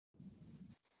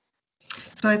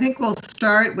So I think we'll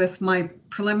start with my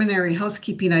preliminary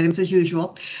housekeeping items as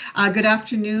usual. Good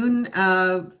afternoon.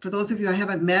 For those of you I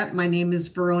haven't met, my name is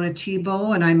Verona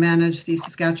Thibault and I manage the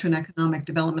Saskatchewan Economic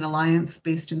Development Alliance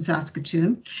based in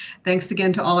Saskatoon. Thanks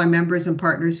again to all our members and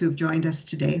partners who have joined us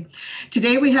today.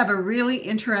 Today we have a really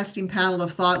interesting panel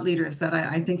of thought leaders that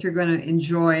I think you're going to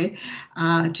enjoy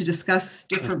to discuss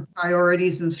different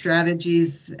priorities and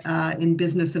strategies in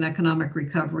business and economic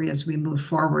recovery as we move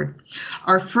forward.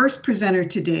 Our first presenter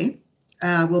today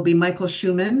will be Michael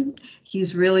Schumann.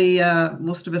 He's really,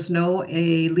 most of us know,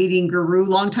 a leading guru,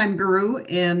 longtime guru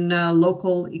in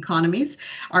local economies.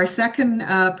 Our second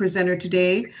presenter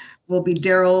today will be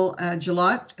Daryl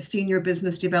Gillot, Senior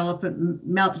Business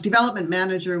Development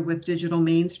Manager with Digital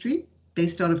Main Street,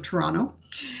 based out of Toronto.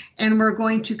 And we're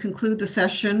going to conclude the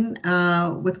session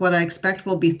with what I expect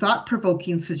will be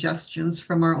thought-provoking suggestions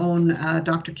from our own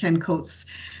Dr. Ken Coates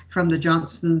from the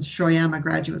Johnson Shoyama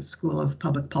Graduate School of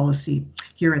Public Policy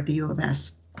here at the U of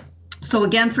S. So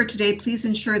again, for today, please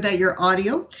ensure that your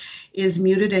audio is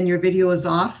muted and your video is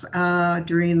off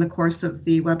during the course of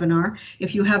the webinar.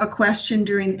 If you have a question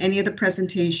during any of the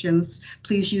presentations,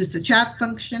 please use the chat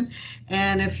function.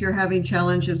 And if you're having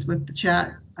challenges with the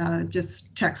chat, just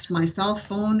text my cell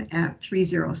phone at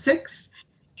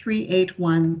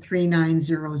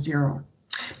 306-381-3900.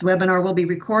 The webinar will be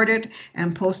recorded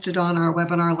and posted on our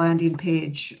webinar landing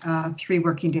page 3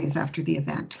 working days after the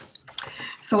event.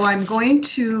 So I'm going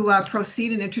to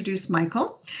proceed and introduce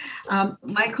Michael.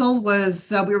 Michael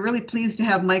was, we were really pleased to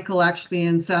have Michael actually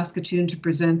in Saskatoon to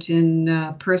present in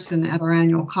person at our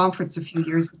annual conference a few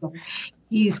years ago.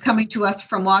 He's coming to us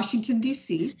from Washington,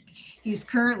 D.C. He's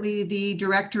currently the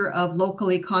Director of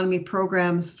Local Economy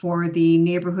Programs for the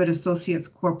Neighborhood Associates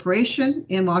Corporation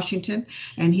in Washington,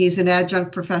 and he's an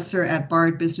adjunct professor at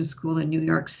Bard Business School in New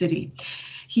York City.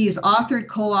 He's authored,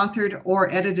 co-authored,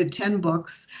 or edited 10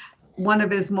 books. One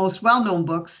of his most well-known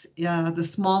books, The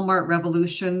Small Mart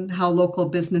Revolution, How Local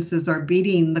Businesses Are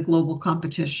Beating the Global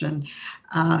Competition,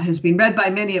 has been read by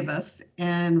many of us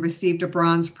and received a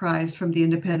bronze prize from the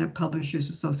Independent Publishers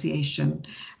Association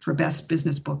for Best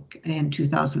Business Book in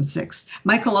 2006.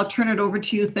 Michael, I'll turn it over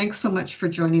to you. Thanks so much for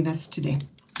joining us today.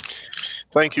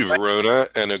 Thank you, Verona,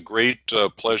 and a great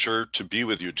pleasure to be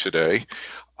with you today.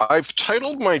 I've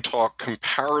titled my talk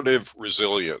Comparative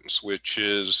Resilience, which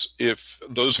is, if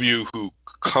those of you who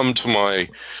come to my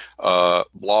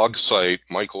blog site,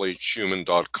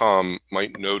 michaelhschumann.com,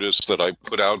 might notice that I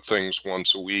put out things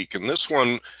once a week, and this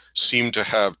one seemed to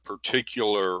have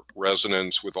particular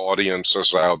resonance with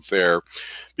audiences out there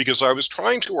because I was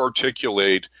trying to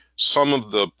articulate some of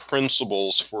the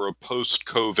principles for a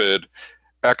post-COVID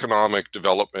economic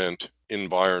development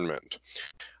environment.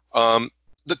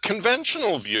 The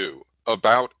conventional view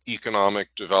about economic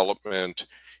development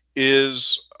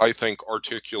is, I think,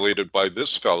 articulated by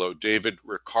this fellow, David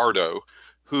Ricardo,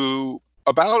 who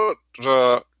about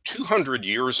 200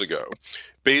 years ago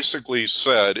basically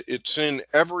said it's in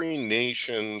every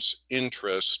nation's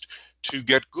interest to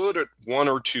get good at one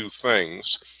or two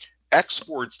things,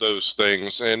 export those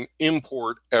things, and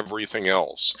import everything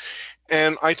else.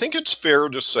 And I think it's fair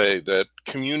to say that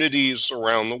communities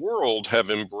around the world have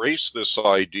embraced this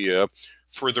idea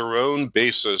for their own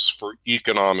basis for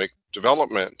economic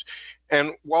development.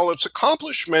 And while it's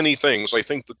accomplished many things, I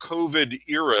think the COVID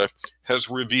era has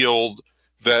revealed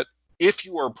that if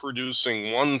you are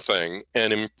producing one thing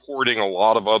and importing a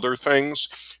lot of other things,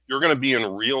 you're going to be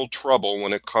in real trouble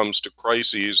when it comes to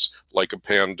crises like a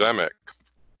pandemic.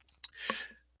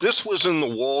 This was in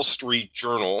the Wall Street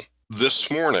Journal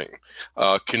this morning,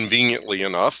 conveniently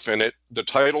enough, and the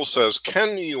title says,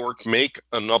 "Can New York Make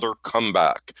Another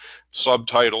Comeback?"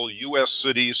 Subtitle, "U.S.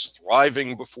 Cities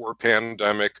Thriving Before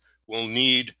Pandemic Will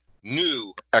Need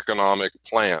New Economic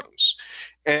Plans."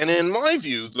 And in my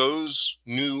view, those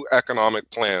new economic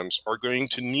plans are going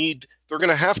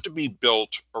to have to be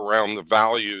built around the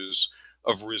values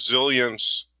of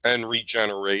resilience and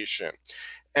regeneration.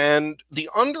 And the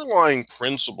underlying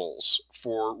principles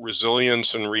for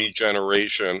resilience and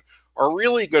regeneration are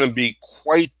really going to be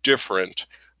quite different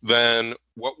than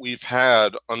what we've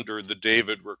had under the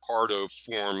David Ricardo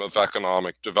form of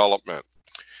economic development.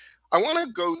 I want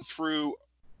to go through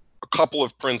a couple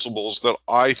of principles that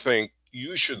I think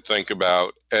you should think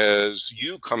about as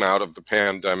you come out of the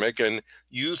pandemic and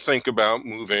you think about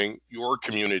moving your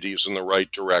communities in the right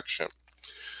direction.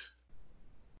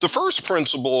 The first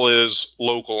principle is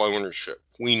local ownership.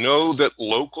 We know that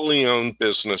locally owned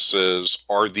businesses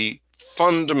are the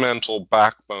fundamental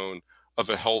backbone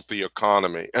of a healthy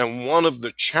economy. And one of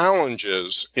the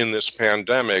challenges in this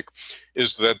pandemic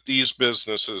is that these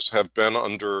businesses have been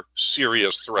under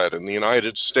serious threat. In the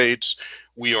United States,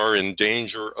 we are in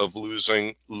danger of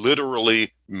losing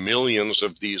literally millions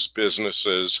of these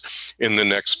businesses in the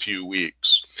next few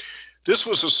weeks. This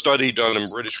was a study done in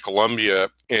British Columbia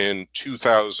in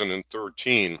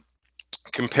 2013,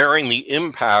 comparing the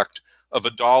impact of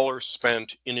 $1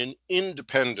 spent in an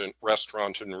independent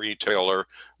restaurant and retailer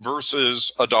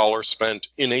versus $1 spent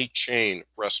in a chain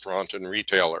restaurant and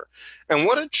retailer. And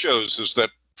what it shows is that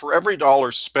for every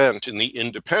 $1 spent in the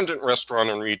independent restaurant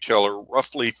and retailer,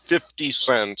 roughly 50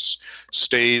 cents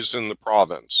stays in the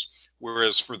province,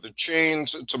 whereas for the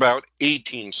chains, it's about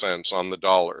 18 cents on the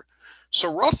dollar.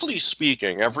 So roughly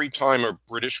speaking, every time a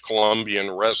British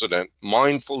Columbian resident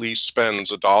mindfully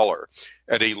spends $1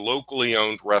 at a locally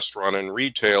owned restaurant and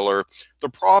retailer, the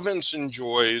province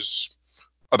enjoys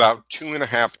about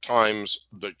 2.5 times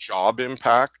the job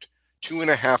impact,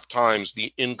 2.5 times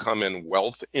the income and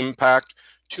wealth impact,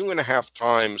 2.5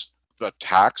 times the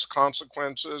tax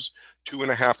consequences,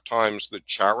 2.5 times the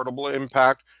charitable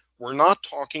impact. We're not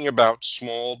talking about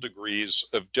small degrees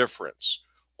of difference.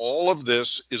 All of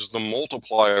this is the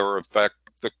multiplier effect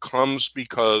that comes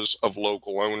because of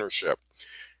local ownership.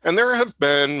 And there have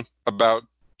been about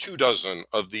 24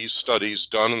 of these studies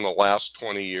done in the last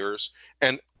 20 years,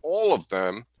 and all of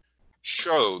them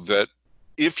show that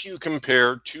if you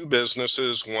compare two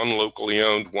businesses, one locally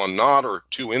owned, one not, or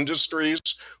two industries,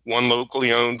 one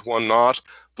locally owned, one not,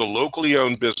 the locally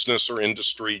owned business or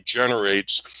industry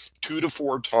generates 2 to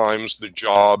 4 times the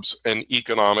jobs and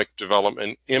economic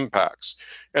development impacts.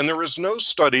 And there is no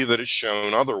study that has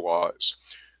shown otherwise.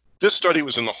 This study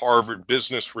was in the Harvard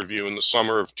Business Review in the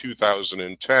summer of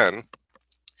 2010.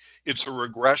 It's a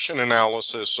regression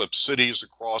analysis of cities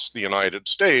across the United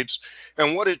States.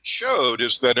 And what it showed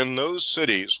is that in those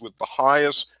cities with the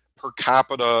highest per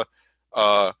capita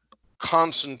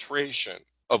concentration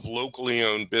of locally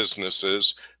owned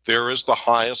businesses, there is the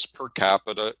highest per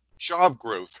capita job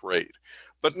growth rate.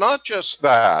 But not just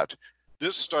that.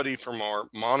 This study from our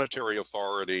monetary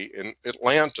authority in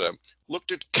Atlanta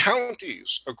looked at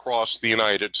counties across the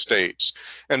United States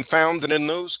and found that in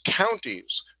those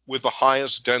counties with the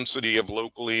highest density of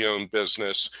locally owned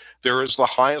business, there is the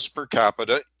highest per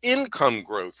capita income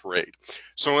growth rate.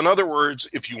 So in other words,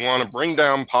 if you want to bring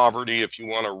down poverty, if you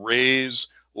want to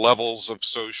raise levels of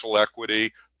social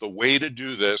equity, the way to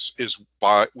do this is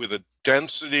with a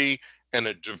density and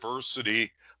a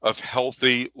diversity of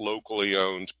healthy locally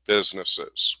owned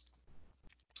businesses.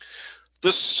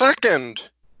 The second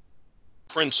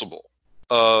principle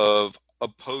of a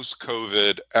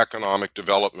post-COVID economic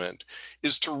development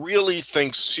is to really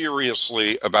think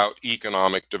seriously about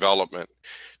economic development.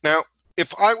 Now,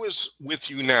 if I was with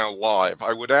you now live,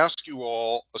 I would ask you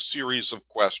all a series of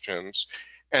questions.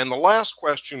 And the last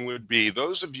question would be,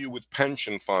 those of you with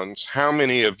pension funds, how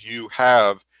many of you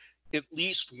have at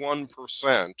least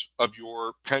 1% of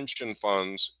your pension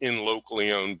funds in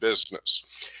locally owned business?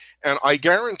 And I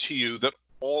guarantee you that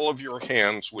all of your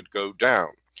hands would go down.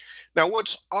 Now,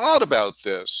 what's odd about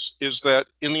this is that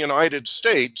in the United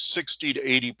States, 60 to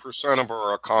 80% of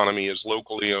our economy is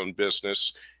locally owned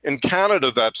business. In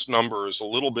Canada, that number is a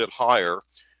little bit higher.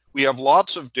 We have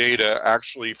lots of data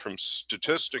actually from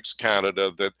Statistics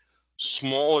Canada that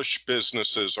smallish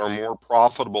businesses are more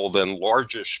profitable than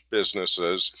largish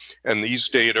businesses, and these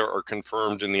data are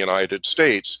confirmed in the United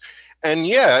States. And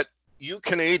yet, you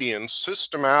Canadians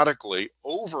systematically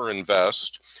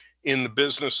overinvest in the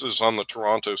businesses on the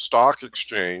Toronto Stock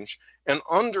Exchange and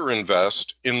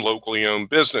underinvest in locally owned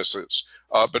businesses.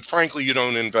 But frankly, you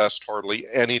don't invest hardly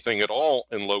anything at all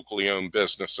in locally owned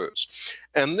businesses.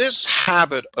 And this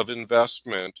habit of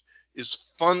investment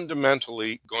is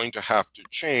fundamentally going to have to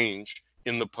change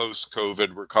in the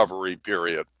post-COVID recovery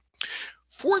period.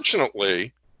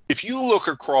 Fortunately, if you look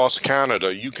across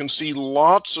Canada, you can see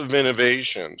lots of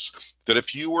innovations that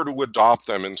if you were to adopt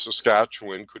them in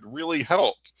Saskatchewan could really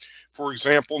help. For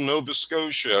example, Nova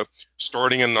Scotia,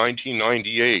 starting in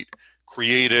 1998,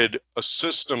 created a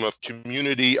system of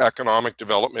community economic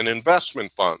development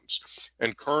investment funds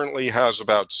and currently has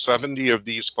about 70 of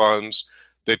these funds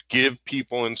that give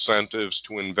people incentives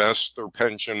to invest their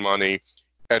pension money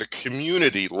at a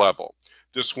community level.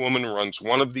 This woman runs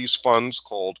one of these funds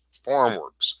called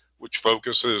FarmWorks, which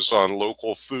focuses on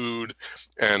local food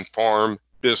and farm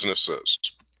businesses.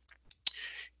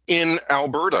 In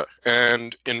Alberta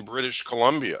and in British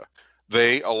Columbia,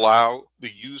 they allow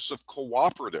the use of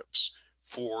cooperatives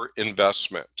for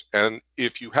investment. And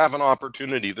if you have an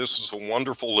opportunity, this is a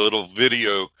wonderful little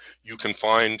video you can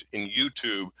find in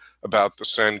YouTube about the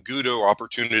Sangudo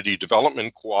Opportunity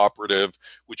Development Cooperative,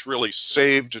 which really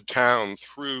saved a town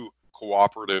through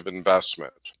cooperative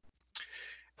investment.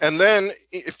 And then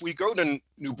if we go to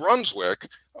New Brunswick,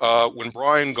 when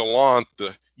Brian Gallant,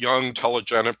 the young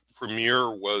telegenic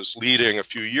premier, was leading a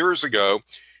few years ago,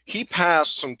 he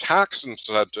passed some tax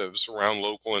incentives around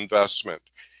local investment.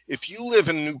 If you live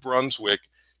in New Brunswick,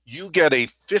 you get a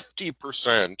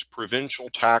 50% provincial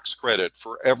tax credit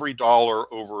for every dollar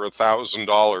over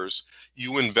 $1,000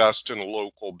 you invest in a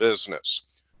local business.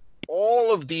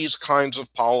 All of these kinds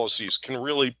of policies can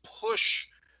really push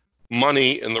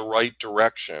money in the right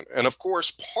direction. And of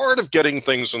course, part of getting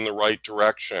things in the right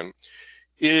direction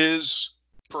is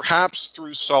perhaps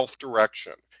through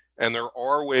self-direction. And there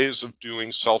are ways of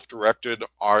doing self-directed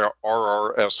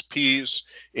RRSPs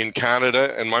in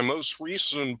Canada. And my most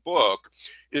recent book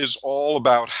is all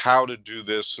about how to do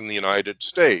this in the United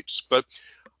States. But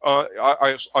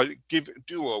I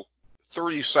do a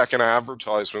 30-second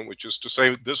advertisement, which is to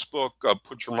say this book,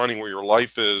 Put Your Money Where Your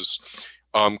Life Is,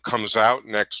 comes out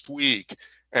next week.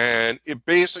 And it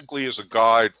basically is a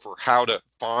guide for how to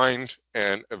find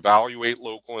and evaluate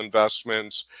local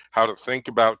investments, how to think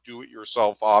about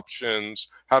do-it-yourself options,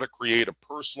 how to create a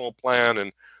personal plan,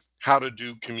 and how to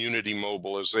do community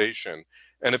mobilization.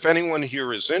 And if anyone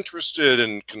here is interested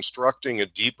in constructing a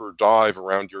deeper dive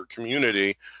around your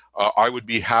community, I would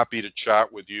be happy to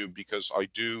chat with you because I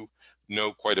do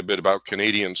know quite a bit about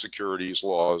Canadian securities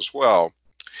law as well.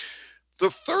 The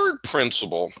third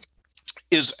principle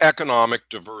is economic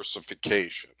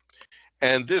diversification.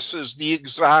 And this is the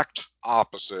exact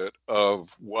opposite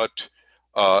of what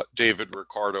David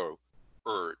Ricardo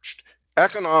urged.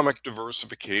 Economic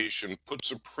diversification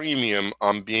puts a premium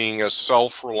on being as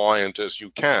self-reliant as you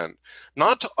can,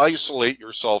 not to isolate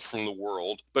yourself from the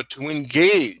world, but to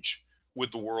engage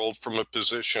with the world from a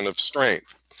position of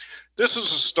strength. This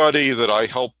is a study that I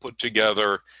helped put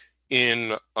together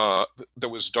that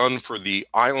was done for the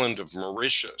island of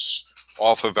Mauritius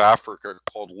off of Africa,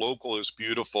 called Local is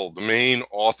Beautiful. The main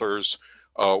authors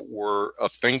were a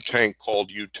think tank called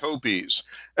Utopies,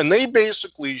 and they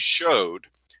basically showed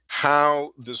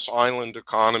how this island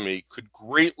economy could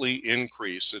greatly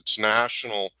increase its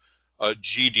national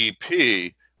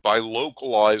GDP by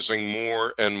localizing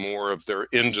more and more of their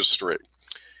industry.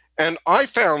 And I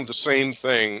found the same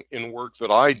thing in work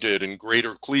that I did in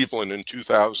Greater Cleveland in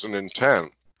 2010.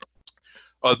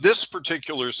 This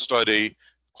particular study,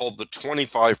 called the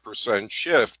 25%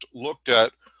 shift, looked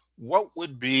at what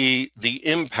would be the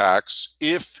impacts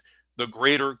if the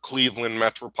Greater Cleveland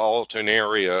metropolitan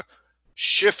area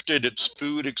shifted its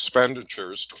food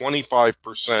expenditures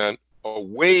 25%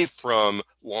 away from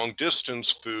long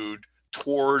distance food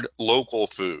toward local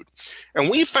food.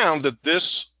 And we found that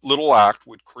this little act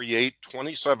would create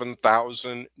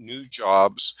 27,000 new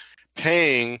jobs,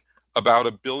 paying about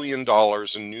 $1 billion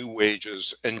in new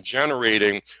wages and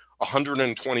generating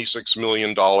 $126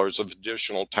 million of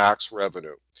additional tax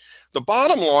revenue. The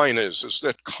bottom line is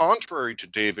that contrary to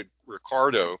David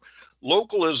Ricardo,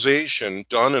 localization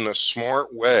done in a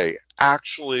smart way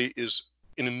actually is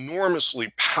an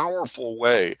enormously powerful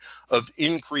way of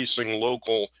increasing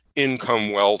local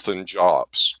income, wealth, and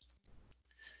jobs.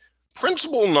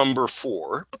 Principle number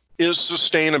 4 is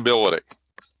sustainability.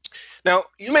 Now,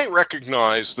 you may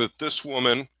recognize that this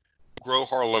woman, Gro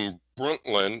Harlem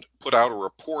Brundtland, put out a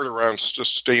report around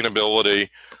sustainability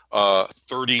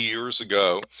 30 years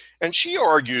ago, and she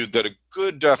argued that a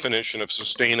good definition of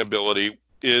sustainability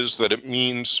is that it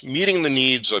means meeting the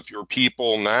needs of your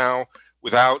people now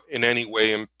without in any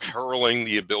way imperiling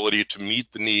the ability to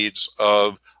meet the needs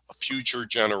of future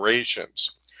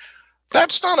generations.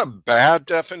 That's not a bad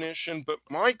definition, but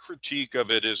my critique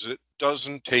of it is it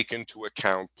doesn't take into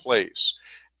account place.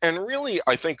 And really,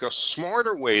 I think a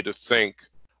smarter way to think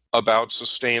about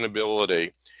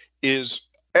sustainability is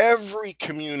every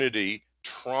community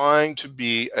trying to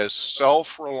be as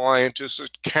self-reliant as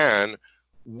it can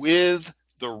with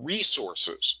the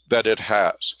resources that it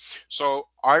has. So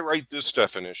I write this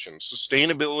definition: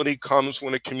 sustainability comes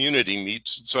when a community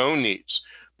meets its own needs,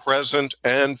 present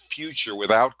and future,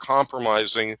 without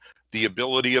compromising the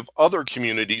ability of other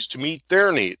communities to meet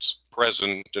their needs,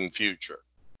 present and future.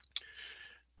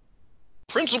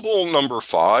 Principle number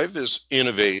 5 is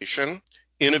innovation.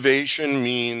 Innovation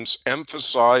means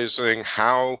emphasizing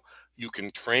how you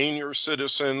can train your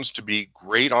citizens to be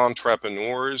great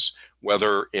entrepreneurs,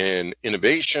 whether in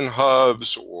innovation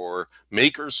hubs or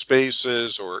maker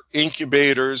spaces or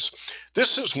incubators.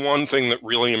 This is one thing that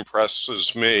really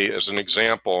impresses me. As an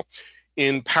example,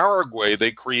 in Paraguay,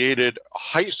 they created a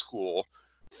high school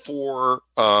for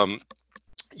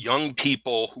young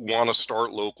people who want to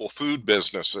start local food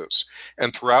businesses.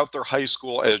 And throughout their high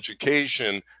school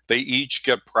education, they each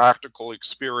get practical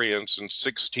experience in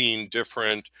 16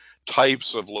 different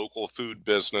types of local food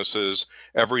businesses,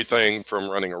 everything from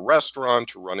running a restaurant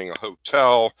to running a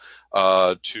hotel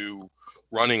to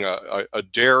running a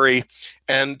dairy.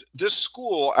 And this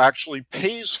school actually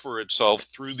pays for itself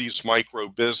through these micro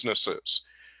businesses.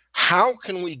 How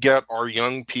can we get our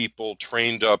young people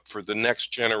trained up for the next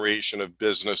generation of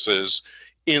businesses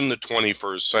in the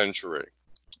 21st century?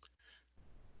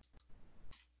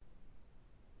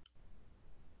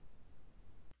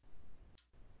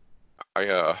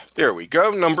 There we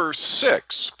go. Number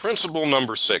 6, principle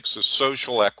number 6 is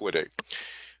social equity.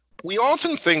 We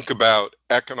often think about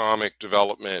economic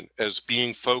development as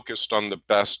being focused on the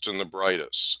best and the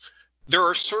brightest. There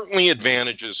are certainly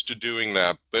advantages to doing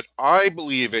that, but I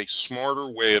believe a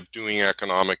smarter way of doing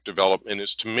economic development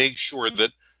is to make sure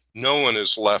that no one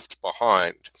is left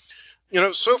behind.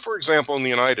 So for example, in the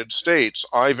United States,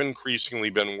 I've increasingly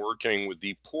been working with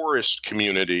the poorest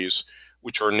communities,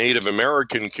 which are Native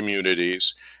American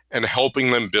communities, and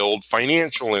helping them build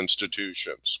financial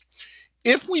institutions.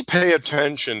 If we pay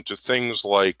attention to things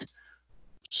like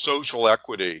social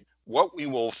equity, what we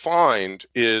will find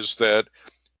is that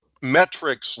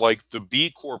metrics like the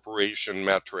B Corporation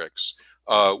metrics,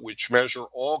 which measure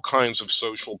all kinds of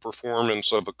social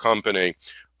performance of a company,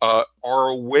 are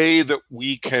a way that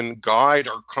we can guide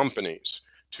our companies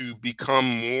to become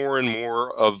more and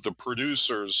more of the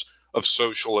producers of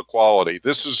social equality.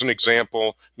 This is an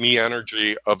example, Me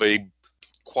Energy, of a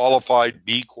qualified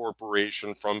B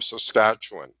Corporation from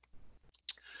Saskatchewan.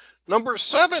 Number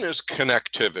 7 is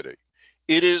connectivity.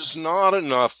 It is not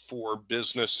enough for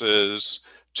businesses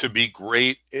to be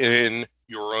great in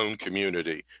your own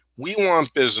community. We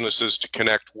want businesses to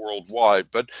connect worldwide,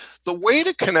 but the way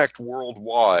to connect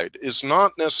worldwide is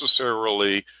not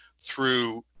necessarily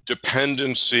through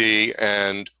dependency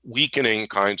and weakening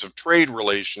kinds of trade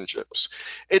relationships.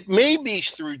 It may be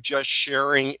through just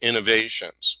sharing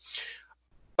innovations.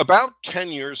 About 10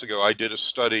 years ago, I did a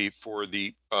study for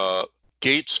the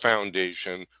Gates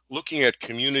Foundation looking at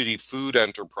community food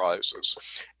enterprises.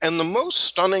 And the most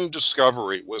stunning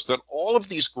discovery was that all of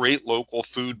these great local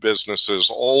food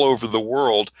businesses all over the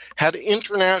world had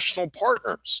international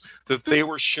partners that they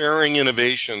were sharing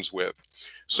innovations with.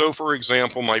 So, for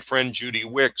example, my friend Judy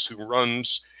Wicks, who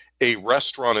runs a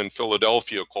restaurant in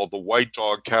Philadelphia called the White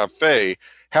Dog Cafe,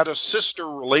 had a sister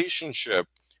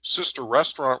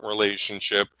restaurant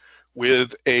relationship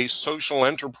with a social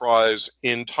enterprise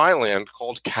in Thailand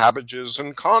called Cabbages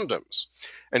and Condoms.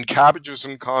 And Cabbages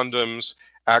and Condoms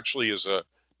actually is a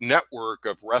network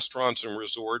of restaurants and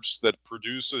resorts that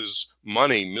produces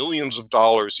money, millions of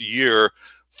dollars a year,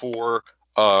 for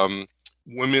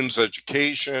women's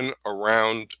education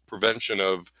around prevention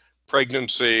of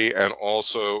pregnancy and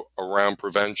also around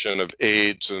prevention of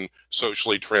AIDS and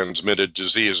socially transmitted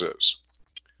diseases.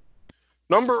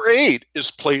 Number 8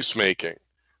 is placemaking.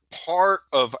 Part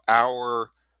of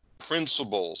our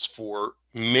principles for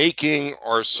making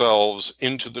ourselves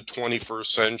into the 21st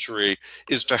century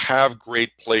is to have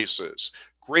great places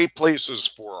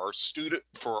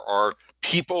for our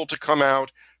people to come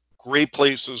out, great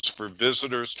places for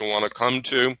visitors to want to come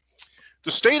to.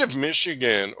 The state of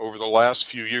Michigan over the last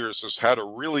few years has had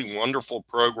a really wonderful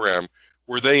program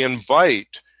where they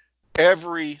invite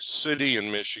every city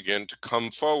in Michigan to come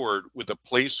forward with a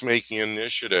placemaking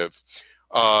initiative.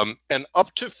 And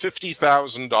up to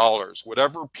 $50,000,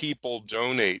 whatever people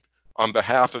donate on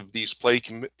behalf of these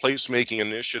placemaking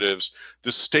initiatives,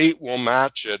 the state will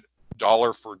match it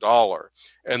dollar for dollar.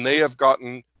 And they have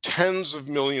gotten tens of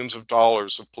millions of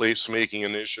dollars of placemaking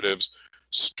initiatives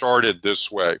started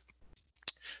this way.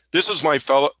 This is my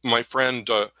friend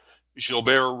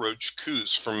Gilbert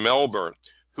Roche-Cousse from Melbourne,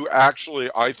 who actually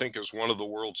I think is one of the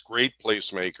world's great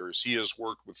placemakers. He has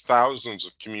worked with thousands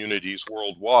of communities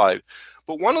worldwide.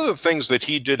 But one of the things that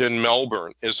he did in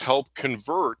Melbourne is help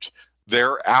convert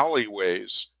their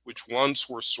alleyways, which once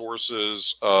were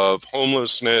sources of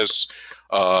homelessness,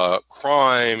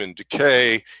 crime, and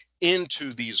decay,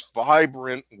 into these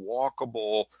vibrant,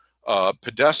 walkable,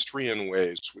 pedestrian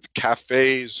ways with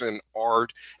cafes and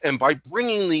art. And by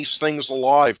bringing these things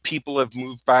alive, people have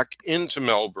moved back into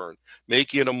Melbourne,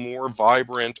 making it a more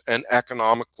vibrant and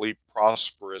economically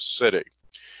prosperous city.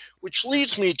 Which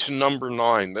leads me to number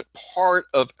 9, that part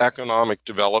of economic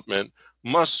development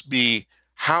must be,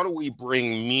 how do we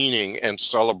bring meaning and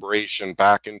celebration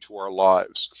back into our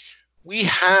lives? We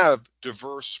have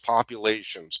diverse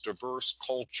populations, diverse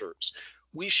cultures.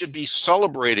 We should be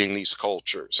celebrating these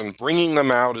cultures and bringing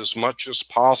them out as much as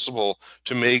possible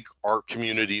to make our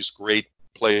communities great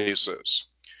places.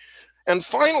 And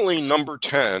finally, number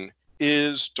 10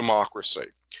 is democracy.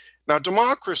 Now,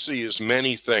 democracy is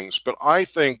many things, but I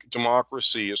think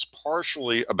democracy is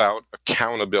partially about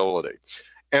accountability.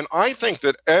 And I think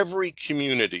that every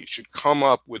community should come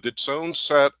up with its own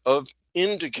set of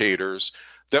indicators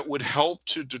that would help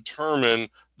to determine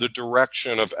the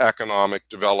direction of economic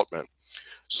development.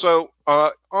 So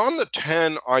on the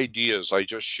 10 ideas I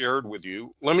just shared with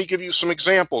you, let me give you some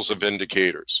examples of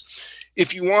indicators.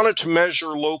 If you wanted to measure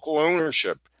local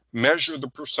ownership, measure the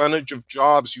percentage of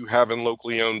jobs you have in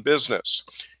locally owned business.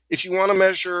 If you want to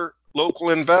measure local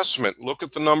investment, look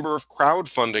at the number of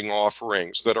crowdfunding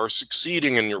offerings that are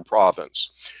succeeding in your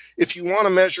province. If you want to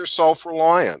measure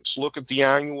self-reliance, look at the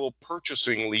annual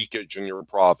purchasing leakage in your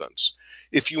province.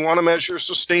 If you want to measure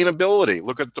sustainability,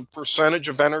 look at the percentage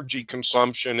of energy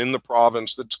consumption in the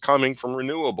province that's coming from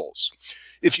renewables.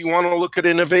 If you want to look at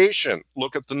innovation,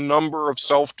 look at the number of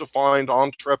self-defined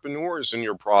entrepreneurs in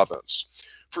your province.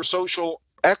 For social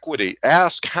equity,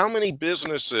 ask how many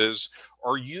businesses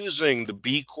are using the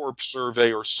B Corp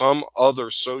survey or some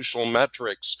other social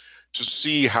metrics to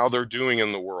see how they're doing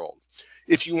in the world.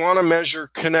 If you want to measure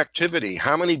connectivity,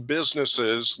 how many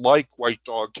businesses like White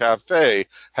Dog Cafe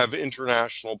have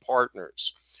international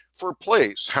partners? For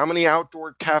place, how many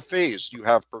outdoor cafes do you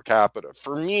have per capita?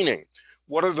 For meaning,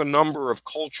 what are the number of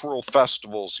cultural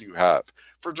festivals you have?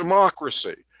 For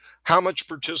democracy, how much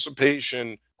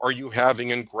participation are you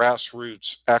having in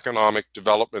grassroots economic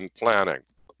development planning?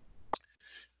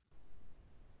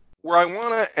 Where I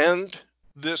want to end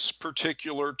this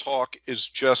particular talk is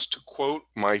just to quote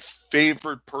my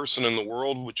favorite person in the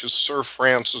world, which is Sir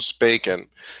Francis Bacon.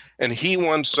 And he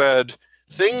once said,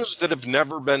 "Things that have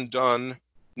never been done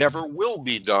never will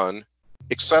be done,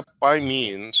 except by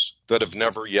means that have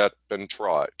never yet been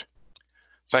tried."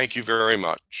 Thank you very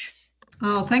much.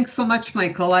 Oh, thanks so much,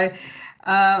 Michael.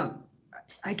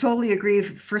 I totally agree.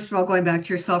 First of all, going back to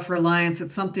your self-reliance,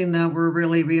 it's something that we're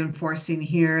really reinforcing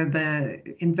here. The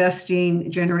investing,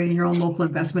 generating your own local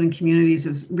investment in communities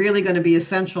is really going to be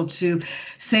essential to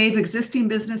save existing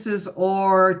businesses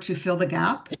or to fill the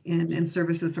gap in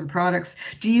services and products.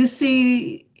 Do you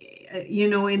see,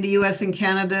 in the US and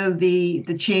Canada, the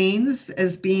chains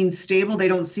as being stable? They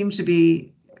don't seem to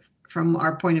be, from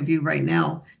our point of view right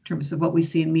now, in terms of what we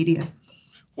see in media.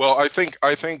 Well, I think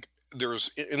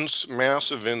there's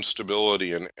massive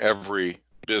instability in every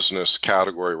business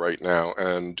category right now.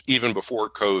 And even before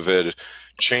COVID,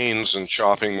 chains and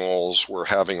shopping malls were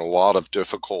having a lot of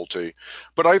difficulty.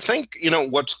 But I think,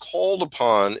 what's called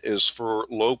upon is for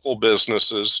local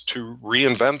businesses to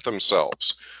reinvent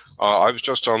themselves. I was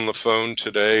just on the phone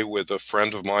today with a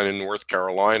friend of mine in North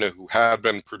Carolina who had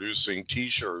been producing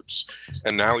T-shirts,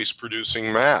 and now he's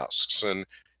producing masks. And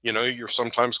you're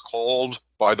sometimes called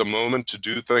by the moment to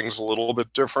do things a little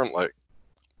bit differently.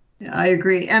 Yeah, I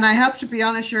agree. And I have to be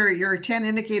honest, your 10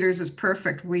 indicators is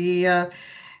perfect. And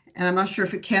I'm not sure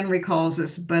if Ken recalls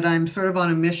this, but I'm sort of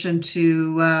on a mission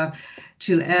to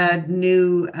add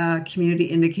new community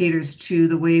indicators to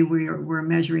the way we're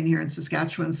measuring here in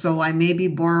Saskatchewan. So I may be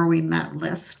borrowing that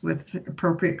list with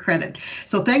appropriate credit.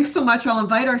 So thanks so much. I'll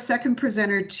invite our second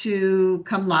presenter to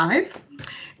come live.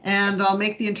 And I'll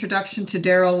make the introduction to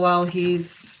Daryl while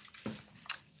he's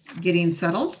getting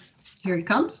settled. Here he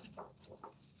comes.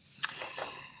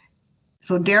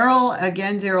 So Daryl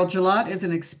Gillott is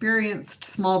an experienced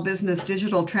small business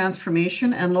digital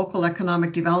transformation and local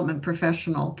economic development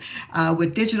professional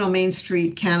with Digital Main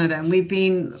Street Canada. And we've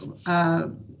been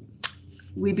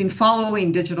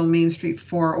following Digital Main Street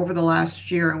for over the last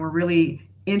year, and we're really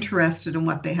interested in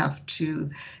what they have to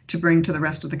bring to the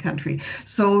rest of the country.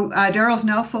 So Daryl's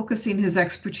now focusing his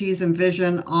expertise and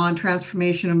vision on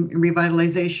transformation and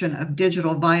revitalization of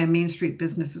digital via Main Street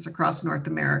businesses across North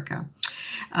America.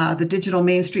 The Digital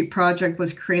Main Street project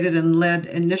was created and led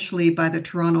initially by the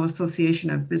Toronto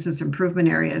Association of Business Improvement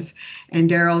Areas, and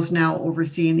Daryl's now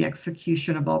overseeing the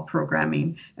execution of all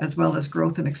programming as well as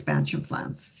growth and expansion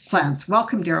plans.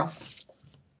 Welcome, Daryl.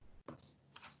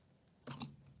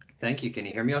 Thank you. Can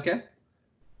you hear me okay?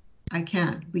 I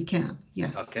can. We can.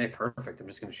 Yes. Okay, perfect. I'm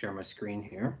just going to share my screen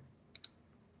here.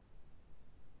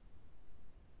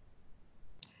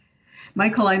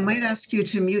 Michael, I might ask you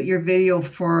to mute your video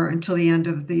until the end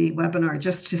of the webinar,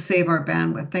 just to save our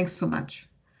bandwidth. Thanks so much.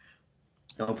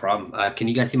 No problem. Can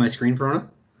you guys see my screen, Verona?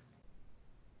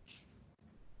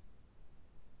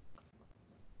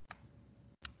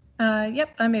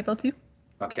 Yep, I'm able to.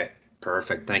 Okay,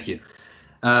 perfect. Thank you.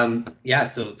 Yeah,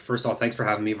 so first of all, thanks for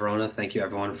having me, Verona. Thank you,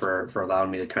 everyone, for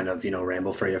allowing me to kind of,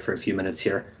 ramble for you for a few minutes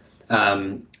here.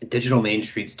 Digital Main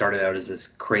Street started out as this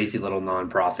crazy little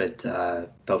nonprofit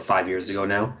about 5 years ago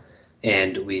now.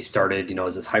 And we started,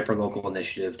 as this hyper-local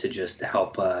initiative to just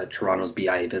help Toronto's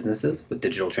BIA businesses with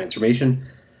digital transformation.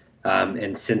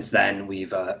 And since then,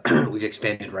 we've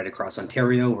expanded right across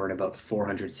Ontario. We're in about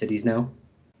 400 cities now.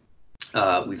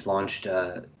 We've launched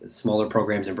smaller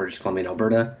programs in British Columbia and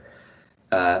Alberta.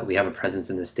 We have a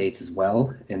presence in the States as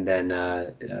well. And then,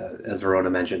 as Verona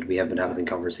mentioned, we have been having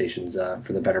conversations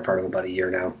for the better part of about a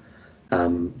year now,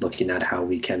 looking at how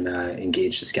we can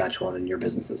engage Saskatchewan in your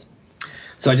businesses.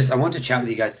 So I want to chat with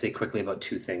you guys today quickly about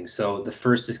two things. So the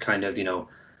first is kind of,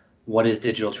 what is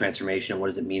digital transformation and what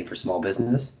does it mean for small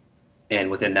business?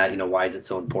 And within that, why is it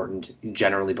so important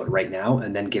generally, but right now,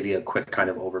 and then give you a quick kind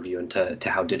of overview into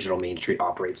how Digital Main Street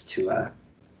operates to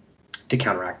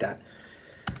counteract that.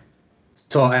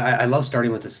 So I love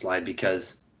starting with this slide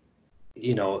because, I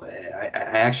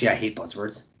hate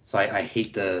buzzwords. So I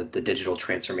hate the digital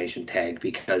transformation tag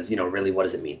because, really, what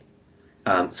does it mean?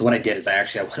 So what I did is I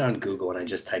went on Google and I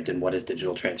just typed in what is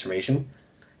digital transformation.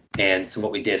 And so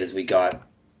what we did is we got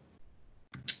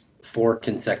 4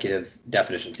 consecutive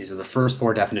definitions. These are the first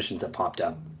 4 definitions that popped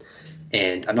up.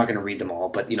 And I'm not going to read them all,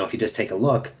 but if you just take a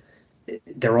look,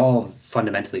 they're all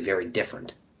fundamentally very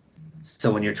different.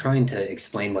 So when you're trying to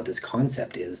explain what this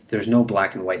concept is, there's no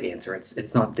black and white answer.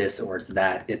 It's not this or it's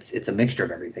that. It's a mixture of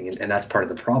everything, and that's part of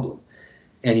the problem.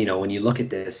 And when you look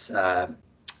at this,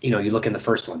 you look in the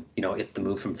first one, it's the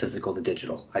move from physical to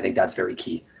digital. I think that's very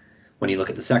key. When you look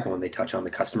at the second one, they touch on the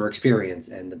customer experience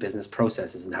and the business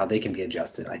processes and how they can be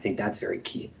adjusted. I think that's very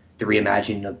key. The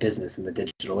reimagining of business in the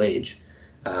digital age,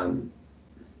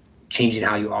 changing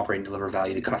how you operate and deliver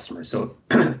value to customers. So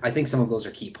I think some of those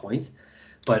are key points.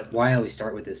 But why I always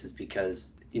start with this is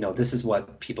because, this is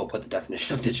what people put the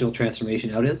definition of digital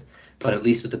transformation out as. But at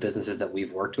least with the businesses that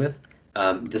we've worked with,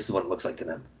 this is what it looks like to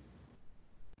them.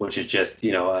 Which is just,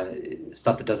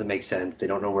 stuff that doesn't make sense. They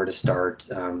don't know where to start.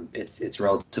 It's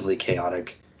relatively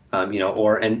chaotic,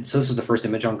 and so this was the first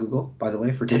image on Google, by the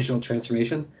way, for digital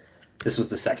transformation. This was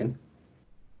the second,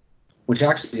 which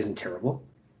actually isn't terrible,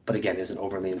 but again, isn't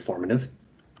overly informative.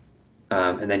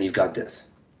 And then you've got this.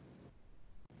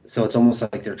 So it's almost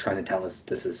like they're trying to tell us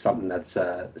this is something that's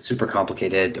super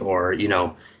complicated or,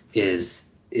 is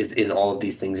all of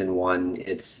these things in one.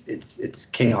 It's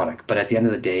chaotic, but at the end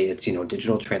of the day, it's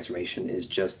digital transformation is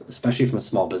just, especially from a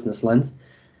small business lens,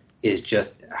 is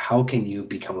just how can you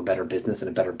become a better business and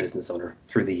a better business owner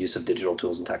through the use of digital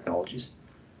tools and technologies,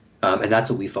 and that's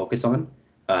what we focus on.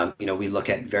 We look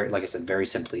at very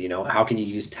simply, how can you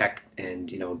use tech and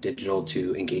digital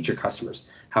to engage your customers?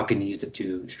 How can you use it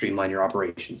to streamline your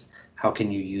operations? How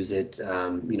can you use it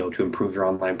to improve your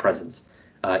online presence?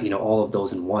 All of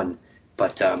those in one.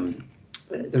 But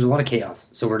there's a lot of chaos,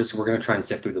 so we're going to try and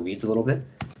sift through the weeds a little bit.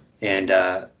 And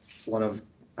I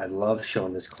love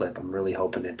showing this clip. I'm really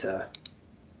hoping it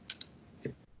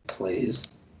plays.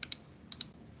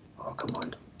 Oh, come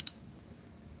on.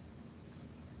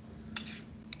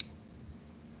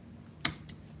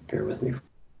 Bear with me for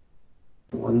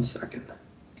 1 second.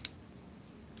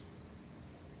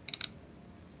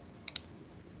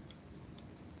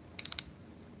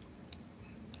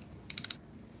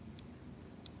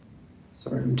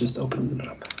 Sorry, I'm just opening it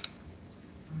up.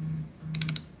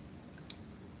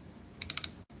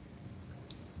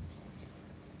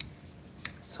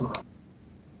 So,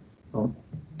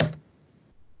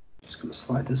 just going to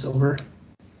slide this over.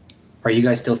 Are you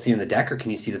guys still seeing the deck, or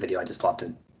can you see the video I just plopped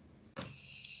in?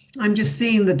 I'm just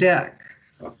seeing the deck.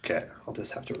 Okay, I'll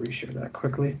just have to reshare that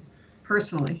quickly.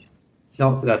 Personally.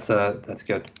 No, that's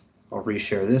good. I'll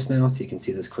reshare this now so you can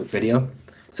see this quick video.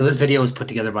 So this video was put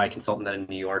together by a consultant out in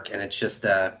New York, and it's just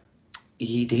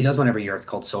he does one every year. It's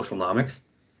called Socialnomics,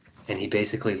 and he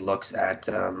basically looks at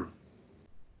how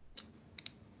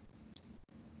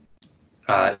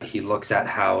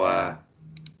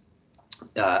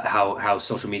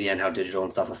social media and how digital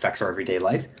and stuff affects our everyday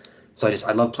life. So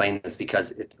I love playing this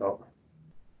because it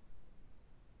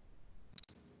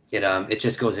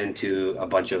just goes into a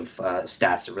bunch of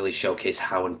stats that really showcase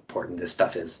how important this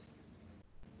stuff is.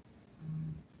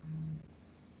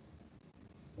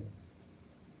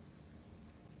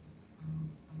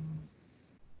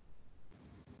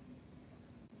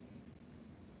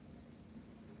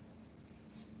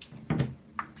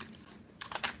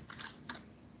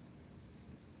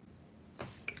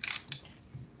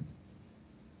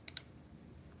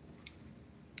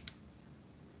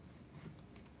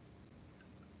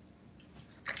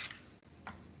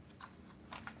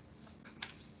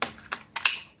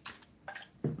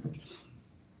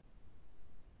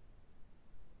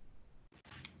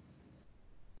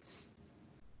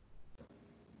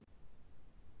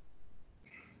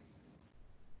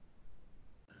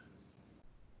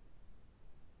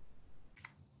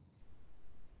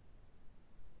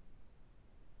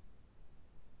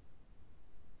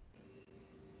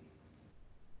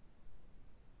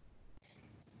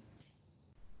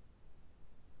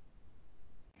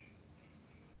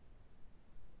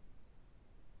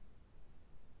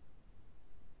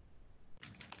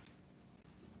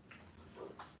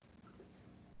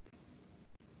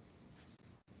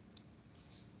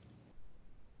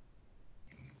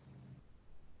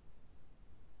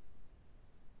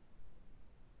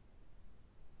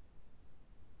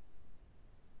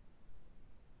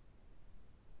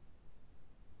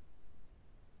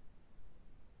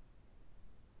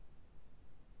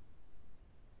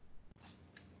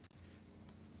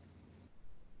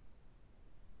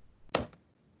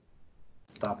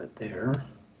 stop it there.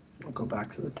 I'll go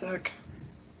back to the deck.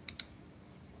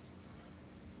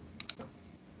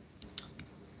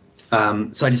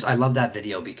 So I love that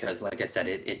video because, like I said,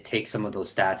 it takes some of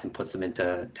those stats and puts them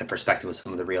into perspective with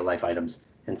some of the real life items.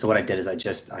 And so what I did is I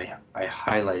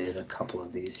highlighted a couple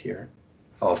of these here.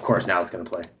 Oh, of course, now it's going to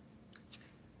play.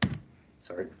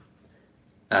 Sorry.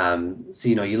 So,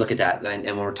 you look at that, and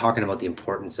when we're talking about the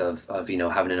importance of having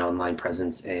an online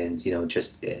presence and,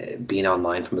 just being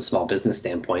online from a small business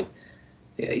standpoint,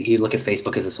 you look at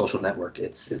Facebook as a social network.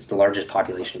 It's the largest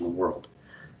population in the world.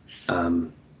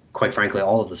 Quite frankly,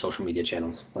 all of the social media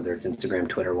channels, whether it's Instagram,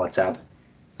 Twitter, WhatsApp,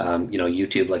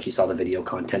 YouTube, like you saw the video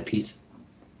content piece,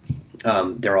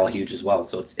 they're all huge as well.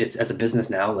 So it's as a business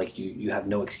now, like you have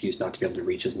no excuse not to be able to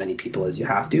reach as many people as you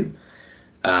have to.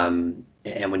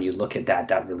 And when you look at that,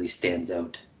 that really stands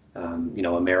out.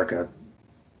 America,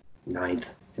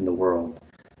 9th in the world.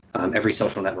 Every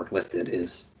social network listed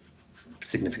is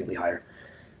significantly higher.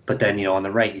 But then, on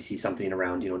the right, you see something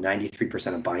around,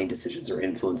 93% of buying decisions are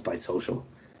influenced by social.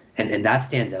 And that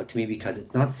stands out to me because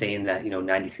it's not saying that,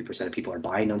 93% of people are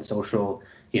buying on social.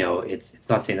 It's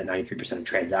not saying that 93% of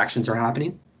transactions are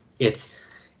happening. It's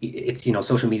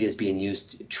social media is being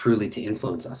used truly to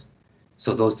influence us.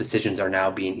 So those decisions are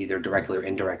now being either directly or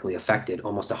indirectly affected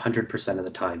almost 100% of the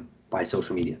time by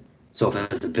social media. So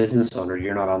if as a business owner,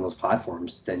 you're not on those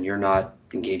platforms, then you're not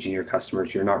engaging your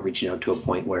customers. You're not reaching out to a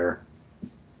point where,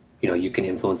 you can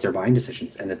influence their buying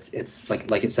decisions. And it's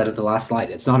like it said at the last slide,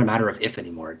 it's not a matter of if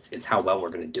anymore. It's how well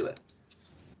we're going to do it.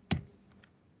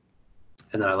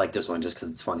 And then I like this one just because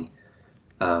it's funny.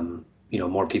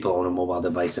 More people own a mobile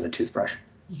device than a toothbrush.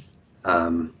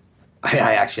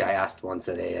 I asked once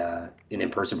at an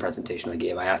in-person presentation I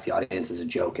gave, I asked the audience as a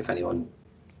joke if anyone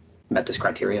met this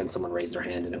criteria, and someone raised their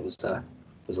hand, and it was a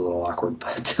little awkward.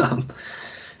 But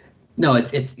no,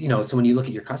 it's so when you look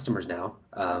at your customers now,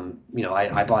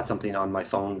 I bought something on my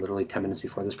phone literally 10 minutes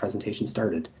before this presentation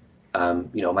started.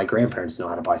 My grandparents know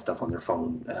how to buy stuff on their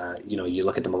phone. You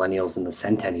look at the millennials and the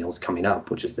centennials coming up,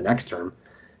 which is the next term.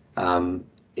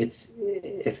 It's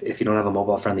if you don't have a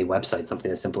mobile friendly website,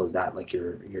 something as simple as that, like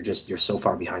you're so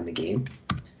far behind the game.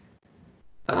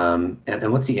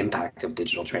 And what's the impact of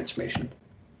digital transformation?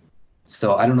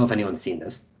 So I don't know if anyone's seen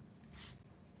this,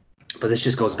 but this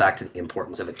just goes back to the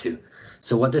importance of it too.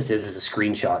 So what this is a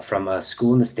screenshot from a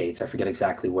school in the States. I forget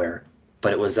exactly where,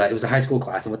 but it was a high school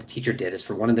class, and what the teacher did is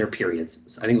for one of their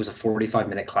periods, I think it was a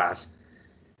 45-minute class,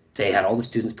 they had all the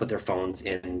students put their phones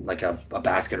in like a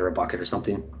basket or a bucket or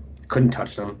something, couldn't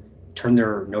touch them, turn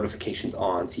their notifications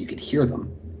on so you could hear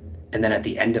them, and then at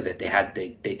the end of it,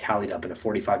 they tallied up in a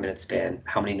 45-minute span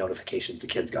how many notifications the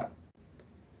kids got.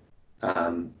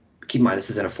 Keep in mind, this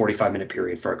is in a 45-minute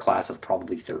period for a class of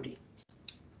probably 30.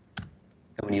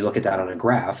 And when you look at that on a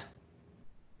graph,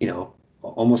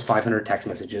 almost 500 text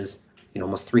messages,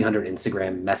 almost 300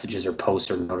 Instagram messages or posts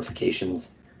or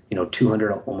notifications,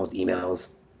 200 almost emails,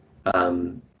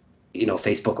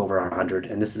 Facebook over 100.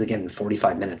 And this is again in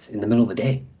 45 minutes in the middle of the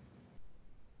day.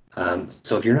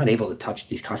 So if you're not able to touch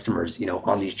these customers,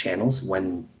 on these channels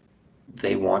when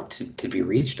they want to be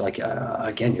reached,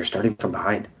 again, you're starting from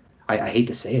behind. I hate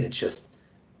to say it, it's just,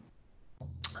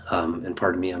 and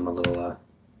pardon me, I'm a little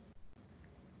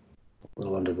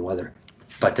under the weather.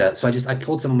 But so I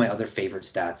pulled some of my other favorite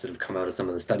stats that have come out of some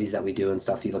of the studies that we do and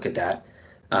stuff. You look at that.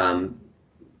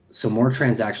 So more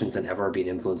transactions than ever are being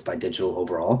influenced by digital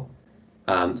overall.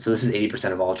 So this is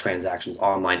 80% of all transactions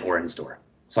online or in store.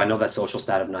 So I know that social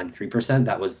stat of 93%,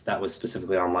 that was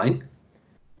specifically online.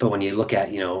 But when you look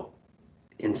at,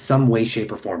 in some way,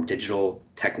 shape, or form, digital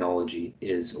technology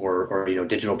is, or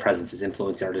digital presence is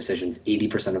influencing our decisions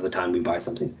 80% of the time we buy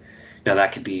something. Now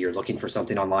that could be you're looking for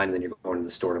something online and then you're going to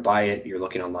the store to buy it. You're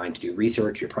looking online to do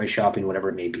research, you're price shopping, whatever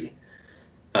it may be.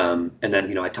 And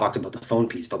then, I talked about the phone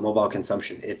piece, but mobile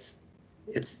consumption, it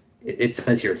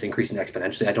says here it's increasing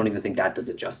exponentially. I don't even think that does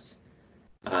it justice.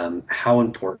 How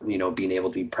important, being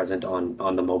able to be present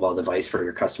on the mobile device for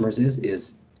your customers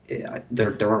is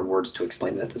there aren't words to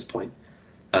explain it at this point.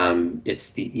 It's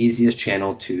the easiest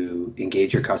channel to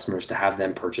engage your customers, to have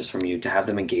them purchase from you, to have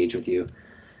them engage with you.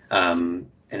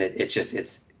 And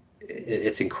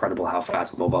it's incredible how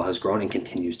fast mobile has grown and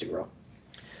continues to grow.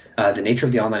 The nature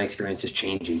of the online experience is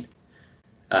changing.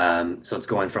 So it's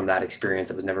going from that experience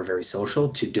that was never very social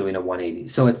to doing a 180.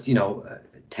 So it's,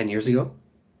 10 years ago,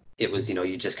 it was,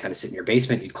 you just kind of sit in your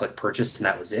basement, you'd click purchase and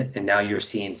that was it. And now you're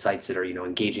seeing sites that are,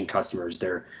 engaging customers.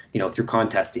 They're, through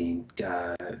contesting,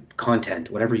 content,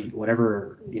 whatever you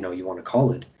want to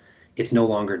call it. It's no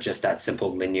longer just that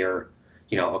simple linear,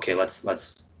 okay,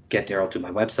 let's get Daryl to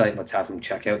my website, let's have him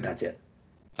check out, that's it.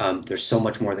 There's so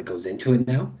much more that goes into it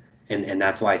now. And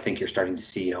that's why I think you're starting to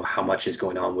see, how much is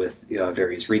going on with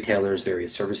various retailers,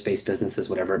 various service-based businesses,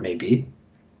 whatever it may be.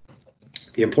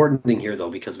 The important thing here, though,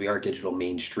 because we are digital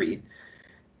Main Street,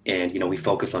 and we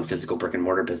focus on physical brick and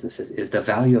mortar businesses, is the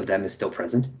value of them is still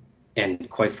present. And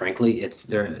quite frankly,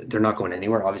 they're not going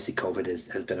anywhere. Obviously, COVID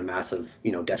has been a massive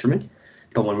detriment.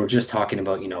 But when we're just talking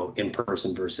about in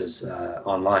person versus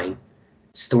online,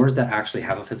 stores that actually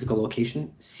have a physical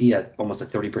location see almost a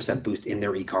 30% boost in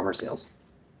their e-commerce sales.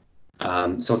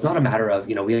 So it's not a matter of,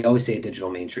 we always say a digital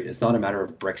Main Street. It's not a matter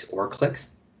of bricks or clicks.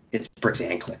 It's bricks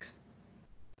and clicks.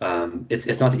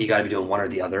 It's not that you got to be doing one or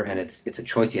the other, and it's a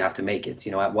choice you have to make. It's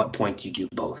at what point do you do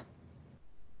both.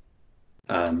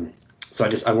 So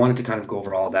I wanted to kind of go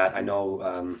over all that. I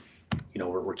know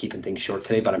we're keeping things short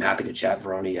today, but I'm happy to chat.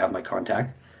 Verona, you have my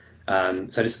contact. So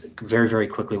I just very, very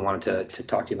quickly wanted to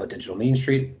talk to you about Digital Main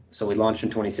Street. So we launched in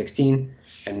 2016,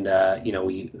 and I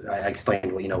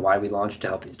explained why we launched to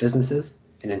help these businesses.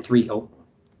 And in 3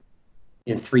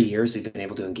 years, we've been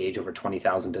able to engage over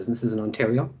 20,000 businesses in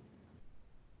Ontario.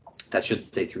 That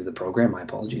should say through the program. My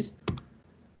apologies.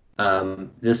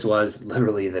 This was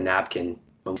literally the napkin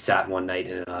when we sat one night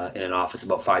in an office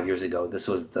about 5 years ago. This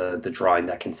was the drawing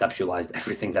that conceptualized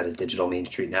everything that is Digital Main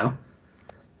Street now.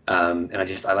 And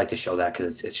I like to show that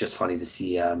because it's just funny to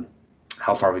see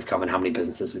how far we've come and how many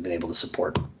businesses we've been able to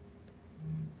support.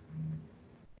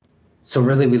 So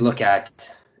really we look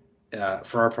at,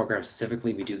 for our program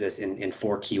specifically, we do this in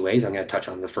 4 key ways. I'm going to touch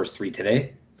on the first 3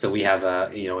 today. So we have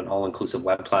an all-inclusive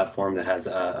web platform that has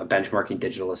a benchmarking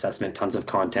digital assessment, tons of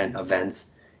content, events,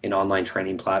 an online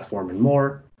training platform, and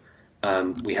more.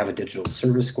 We have a digital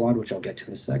service squad, which I'll get to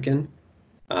in a second.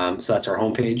 So that's our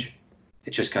homepage.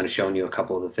 It's just kind of showing you a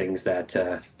couple of the things that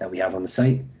we have on the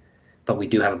site. But we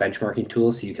do have a benchmarking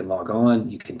tool, so you can log on,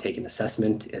 you can take an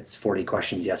assessment. It's 40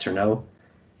 questions, yes or no.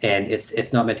 And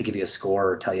it's not meant to give you a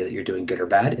score or tell you that you're doing good or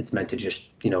bad. It's meant to just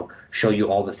show you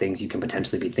all the things you can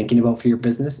potentially be thinking about for your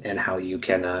business and how you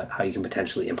can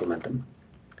potentially implement them.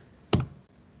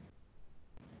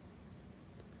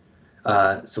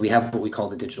 So we have what we call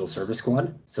the Digital Service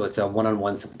Squad. So it's a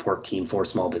one-on-one support team for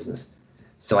small business.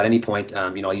 So at any point,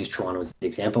 I'll use Toronto as the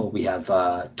example. We have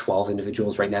 12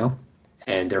 individuals right now,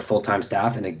 and they're full-time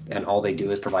staff, and all they do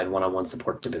is provide one-on-one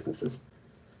support to businesses.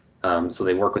 So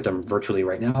they work with them virtually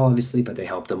right now, obviously, but they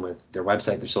help them with their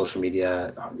website, their social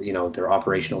media, their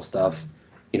operational stuff,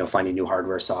 finding new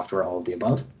hardware, software, all of the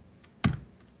above.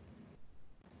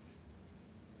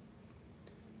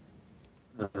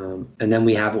 And then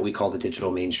we have what we call the Digital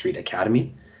Main Street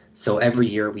Academy. So every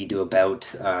year we do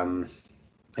about, I'm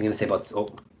going to say about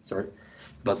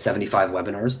 75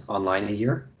 webinars online a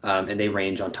year, and they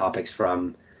range on topics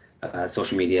from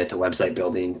social media to website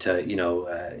building to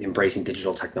embracing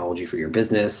digital technology for your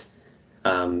business.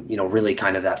 Really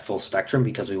kind of that full spectrum,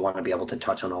 because we want to be able to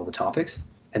touch on all the topics.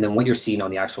 And then what you're seeing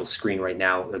on the actual screen right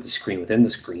now, or the screen within the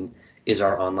screen, is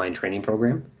our online training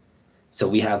program. So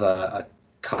we have a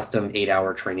custom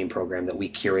 8-hour training program that we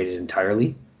curated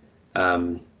entirely.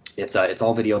 It's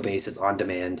all video based, it's on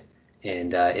demand,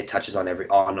 and it touches on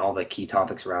all the key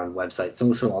topics around website,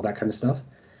 social, all that kind of stuff.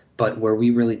 But where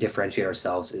we really differentiate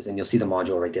ourselves is, and you'll see the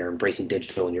module right there, embracing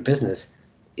digital in your business,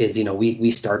 is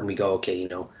we start and we go, okay,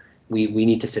 we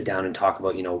need to sit down and talk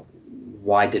about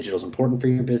why digital is important for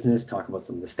your business, talk about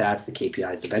some of the stats, the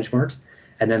KPIs, the benchmarks,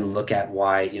 and then look at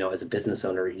why as a business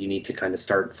owner you need to kind of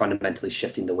start fundamentally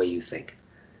shifting the way you think,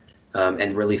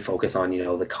 and really focus on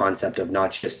the concept of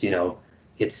not just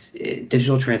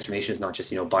digital transformation is not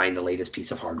just buying the latest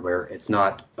piece of hardware. It's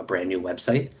not a brand new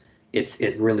website.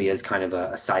 It really is kind of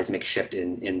a seismic shift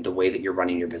in the way that you're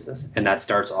running your business, and that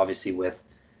starts obviously with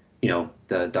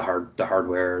the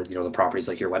hardware, the properties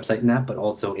like your website and that, but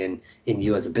also in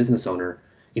you as a business owner,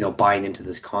 buying into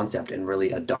this concept and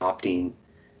really adopting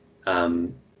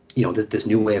this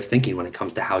new way of thinking when it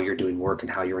comes to how you're doing work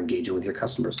and how you're engaging with your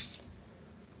customers.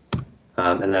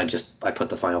 And then I put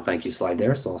the final thank you slide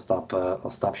there, so I'll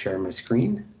stop sharing my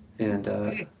screen,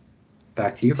 and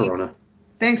back to you, Verona.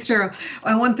 Thanks, Daryl.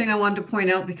 One thing I wanted to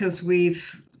point out, because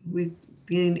we've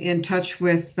been in touch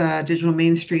with Digital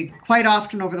Main Street quite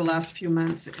often over the last few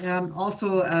months.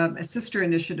 Also, a sister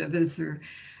initiative is they're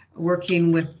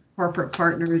working with corporate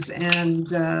partners and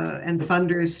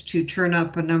funders to turn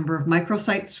up a number of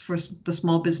microsites for the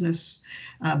small business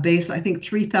base. I think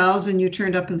 3,000 you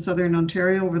turned up in Southern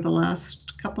Ontario over the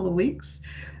last couple of weeks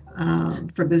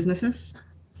for businesses.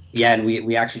 Yeah, and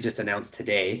we actually just announced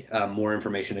today more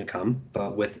information to come,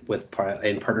 but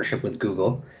in partnership with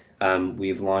Google,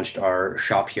 we've launched our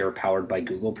Shop Here Powered by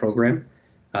Google program,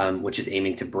 which is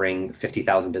aiming to bring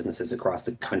 50,000 businesses across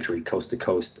the country, coast to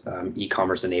coast,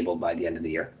 e-commerce enabled by the end of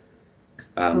the year.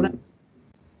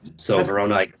 So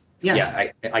Verona, yes.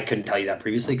 I couldn't tell you that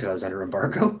previously because I was under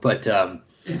embargo, but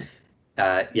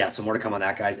yeah, so more to come on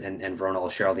that, guys, and Verona will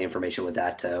share all the information with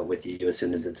that with you as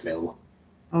soon as it's available.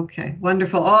 Okay,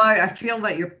 wonderful. Oh, I feel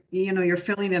that you're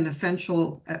filling an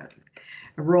essential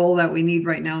role that we need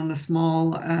right now in the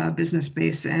small business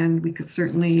space, and we could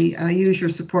certainly use your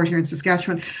support here in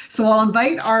Saskatchewan. So I'll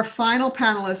invite our final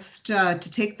panelist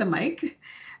to take the mic,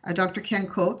 Dr. Ken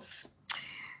Coates.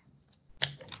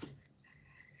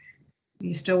 Are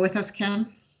you still with us,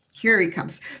 Ken? Here he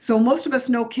comes. So most of us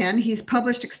know Ken. He's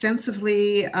published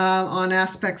extensively on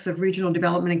aspects of regional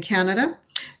development in Canada,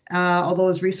 although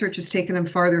his research has taken him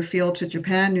farther afield to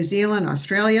Japan, New Zealand,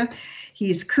 Australia.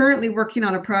 He's currently working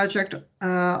on a project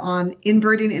on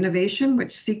inverting innovation,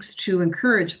 which seeks to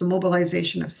encourage the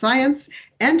mobilization of science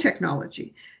and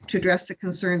technology to address the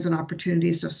concerns and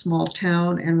opportunities of small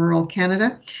town and rural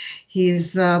Canada.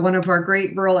 He's one of our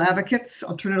great rural advocates.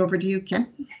 I'll turn it over to you, Ken.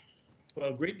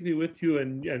 Well, great to be with you,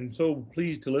 and so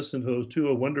pleased to listen to those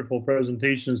two wonderful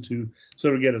presentations to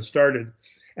sort of get us started.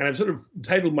 And I've sort of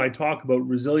titled my talk about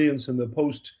resilience in the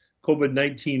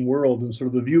post-COVID-19 world and sort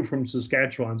of the view from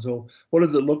Saskatchewan. So what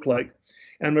does it look like?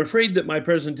 And I'm afraid that my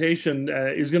presentation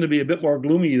is going to be a bit more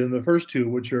gloomy than the first two,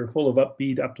 which are full of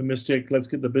upbeat, optimistic, let's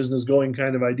get the business going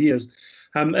kind of ideas.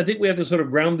 I think we have to sort of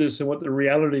ground this in what the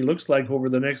reality looks like over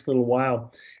the next little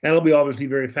while. And it'll be obviously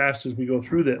very fast as we go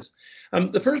through this.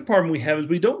 The first problem we have is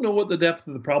we don't know what the depth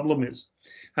of the problem is.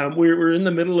 We're in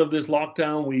the middle of this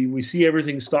lockdown. We see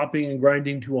everything stopping and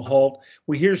grinding to a halt.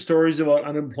 We hear stories about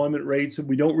unemployment rates and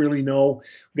we don't really know.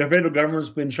 The federal government's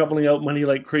been shoveling out money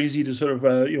like crazy to sort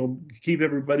of keep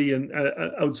everybody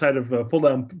outside of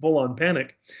full-on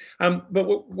panic.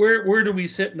 But where do we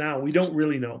sit now? We don't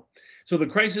really know. So the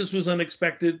crisis was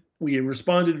unexpected. We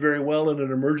responded very well in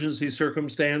an emergency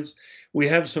circumstance. We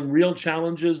have some real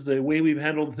challenges. The way we've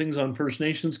handled things on First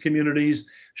Nations communities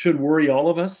should worry all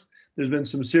of us. There's been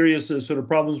some serious sort of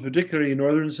problems, particularly in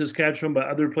northern Saskatchewan, but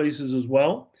other places as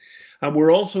well.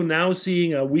 We're also now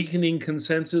seeing a weakening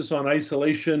consensus on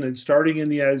isolation and starting in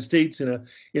the United States in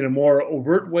a more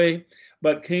overt way.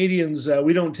 But Canadians,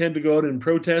 we don't tend to go out and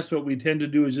protest. What we tend to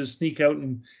do is just sneak out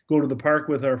and go to the park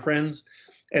with our friends.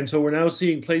 And so we're now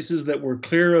seeing places that were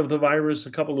clear of the virus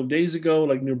a couple of days ago,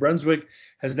 like New Brunswick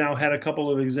has now had a couple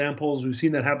of examples. We've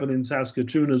seen that happen in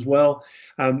Saskatoon as well.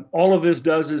 All of this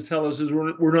does is tell us is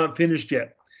we're not finished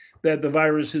yet, that the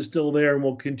virus is still there and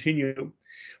will continue.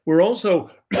 We're also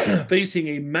facing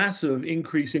a massive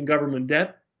increase in government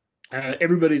debt.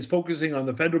 Everybody's focusing on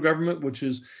the federal government, which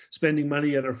is spending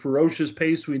money at a ferocious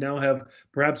pace. We now have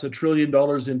perhaps $1 trillion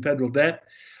in federal debt.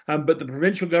 But the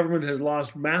provincial government has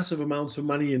lost massive amounts of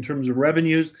money in terms of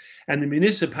revenues, and the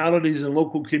municipalities and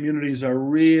local communities are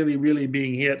really, really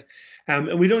being hit.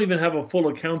 And we don't even have a full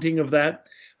accounting of that.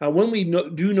 When we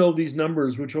do know these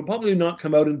numbers, which will probably not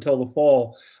come out until the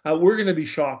fall, we're going to be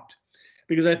shocked.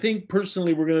 Because I think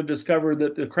personally we're going to discover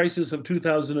that the crisis of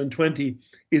 2020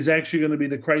 is actually going to be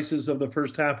the crisis of the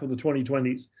first half of the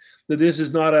 2020s. That this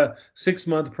is not a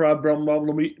 6-month problem,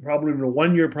 probably even a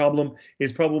 1-year problem.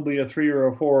 It's probably a 3 or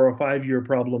a 4 or a 5-year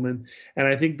problem. And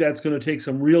I think that's going to take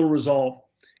some real resolve.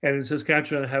 And in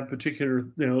Saskatchewan, have particular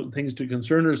things to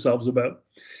concern ourselves about.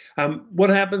 What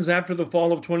happens after the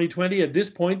fall of 2020? At this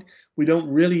point, we don't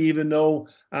really even know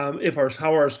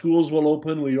how our schools will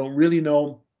open. We don't really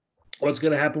know what's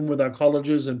going to happen with our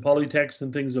colleges and polytechs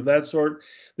and things of that sort.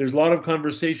 There's a lot of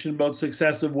conversation about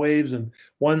successive waves, and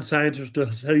one scientist will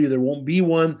tell you there won't be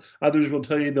one. Others will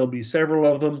tell you there'll be several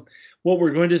of them. What we're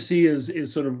going to see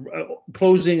is sort of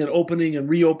closing and opening and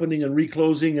reopening and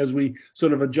reclosing as we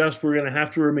sort of adjust. We're going to have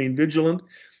to remain vigilant.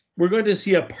 We're going to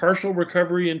see a partial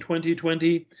recovery in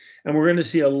 2020, and we're going to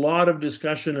see a lot of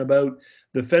discussion about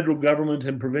the federal government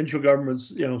and provincial governments,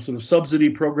 sort of subsidy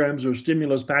programs or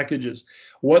stimulus packages.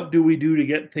 What do we do to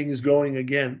get things going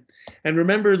again? And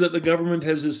remember that the government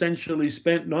has essentially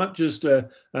spent not just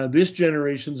this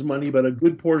generation's money, but a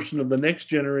good portion of the next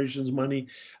generation's money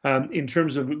in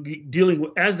terms of dealing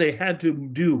with, as they had to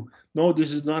do. No,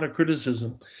 this is not a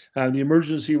criticism. The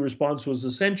emergency response was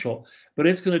essential, but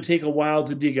it's going to take a while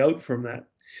to dig out from that.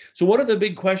 So what are the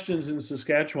big questions in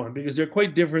Saskatchewan? Because they're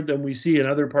quite different than we see in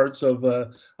other parts of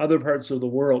the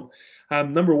world.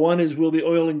 Number one is, will the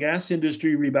oil and gas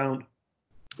industry rebound?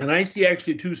 And I see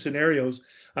actually two scenarios.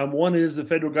 One is the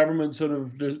federal government sort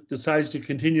of decides to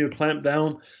continue to clamp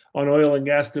down on oil and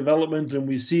gas development, and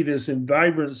we see this in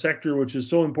vibrant sector, which is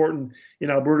so important in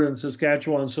Alberta and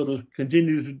Saskatchewan, sort of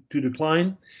continue to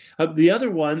decline. The other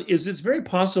one is it's very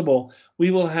possible we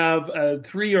will have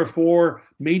 3 or 4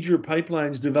 major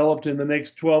pipelines developed in the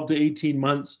next 12 to 18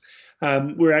 months.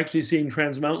 We're actually seeing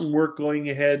Trans Mountain work going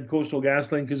ahead. Coastal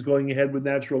GasLink is going ahead with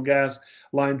natural gas.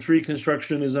 Line 3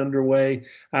 construction is underway.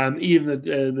 Even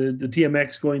the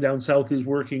TMX going down south is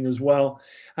working as well.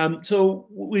 So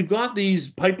we've got these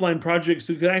pipeline projects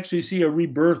that could actually see a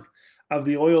rebirth of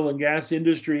the oil and gas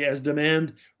industry as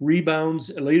demand rebounds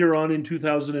later on in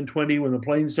 2020 when the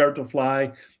planes start to fly,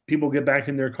 people get back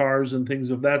in their cars and things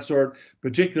of that sort,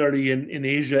 particularly in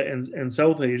Asia and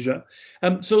South Asia.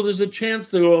 So there's a chance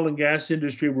the oil and gas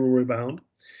industry will rebound.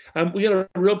 We got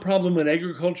a real problem in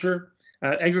agriculture.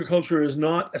 Agriculture is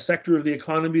not a sector of the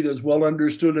economy that's well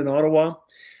understood in Ottawa.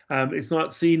 It's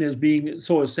not seen as being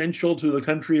so essential to the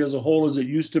country as a whole as it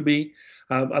used to be.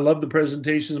 I love the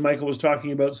presentations Michael was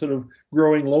talking about, sort of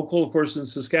growing local. Of course, in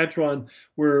Saskatchewan,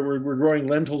 we're growing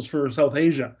lentils for South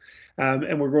Asia,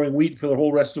 and we're growing wheat for the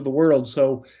whole rest of the world.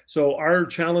 So our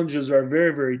challenges are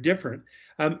very, very different.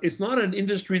 It's not an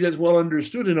industry that's well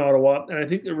understood in Ottawa, and I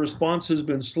think the response has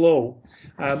been slow.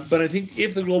 But I think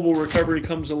if the global recovery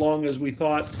comes along as we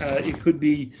thought, it could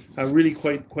be really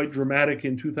quite dramatic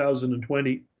in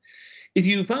 2020. If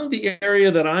you found the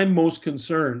area that I'm most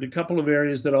concerned, a couple of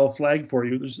areas that I'll flag for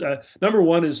you. There's, number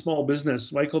one is small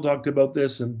business. Michael talked about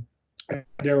this, and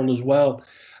Daryl as well.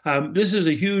 This is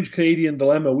a huge Canadian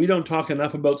dilemma. We don't talk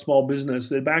enough about small business,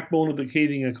 the backbone of the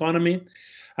Canadian economy.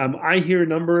 I hear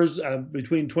numbers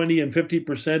between 20 and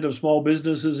 50% of small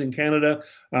businesses in Canada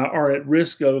are at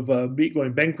risk of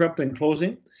going bankrupt and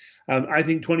closing. I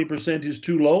think 20% is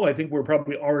too low. I think we're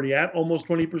probably already at almost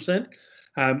 20%.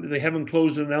 They haven't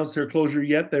closed and announced their closure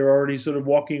yet. They're already sort of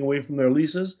walking away from their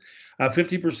leases.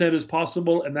 50% is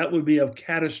possible, and that would be of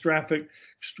catastrophic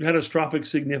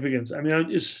significance. I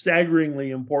mean, it's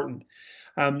staggeringly important.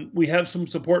 We have some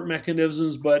support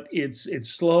mechanisms, but it's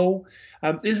slow.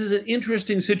 This is an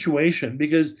interesting situation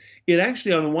because it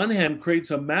actually, on the one hand,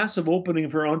 creates a massive opening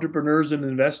for entrepreneurs and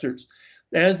investors.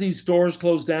 As these stores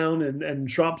close down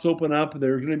and shops open up,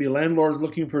 there are going to be landlords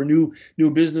looking for new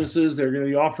businesses. They're going to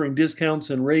be offering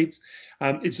discounts and rates.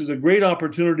 It's just a great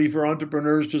opportunity for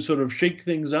entrepreneurs to sort of shake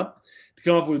things up, to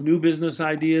come up with new business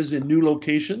ideas in new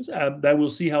locations. That we'll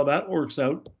see how that works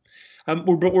out. But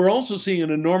we're also seeing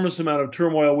an enormous amount of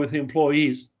turmoil with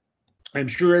employees. I'm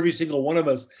sure every single one of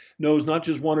us knows not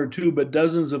just one or two, but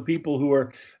dozens of people who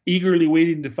are eagerly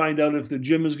waiting to find out if the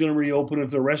gym is going to reopen,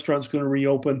 if the restaurant's going to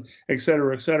reopen, et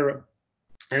cetera, et cetera.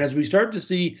 And as we start to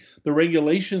see the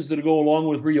regulations that go along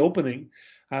with reopening,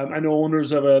 I know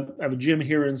owners of a gym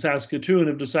here in Saskatoon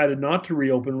have decided not to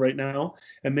reopen right now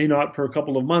and may not for a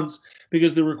couple of months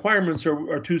because the requirements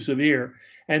are too severe.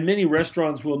 And many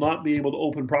restaurants will not be able to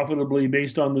open profitably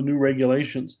based on the new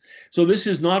regulations. So this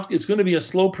is not, it's going to be a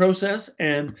slow process,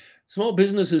 and small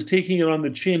business is taking it on the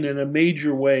chin in a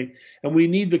major way. And we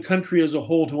need the country as a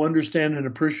whole to understand and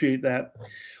appreciate that.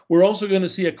 We're also going to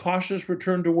see a cautious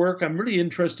return to work. I'm really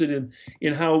interested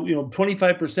in how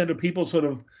 25% of people sort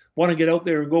of want to get out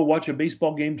there and go watch a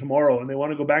baseball game tomorrow, and they want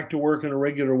to go back to work in a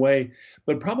regular way.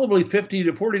 But probably 40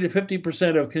 to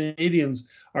 50% of Canadians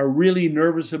are really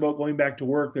nervous about going back to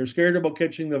work. They're scared about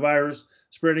catching the virus,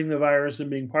 spreading the virus, and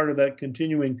being part of that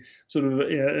continuing sort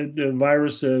of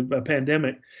virus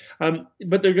pandemic.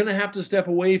 But they're going to have to step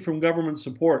away from government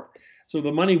support. So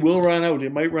the money will run out.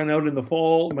 It might run out in the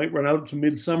fall. It might run out to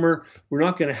midsummer. We're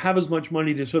not going to have as much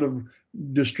money to sort of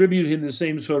distribute in the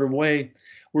same sort of way.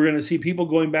 We're going to see people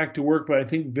going back to work, but I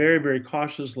think very, very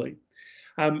cautiously.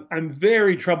 I'm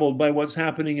very troubled by what's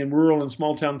happening in rural and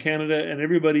small town Canada, and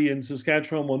everybody in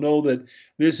Saskatchewan will know that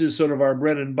this is sort of our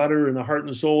bread and butter and the heart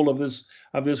and soul of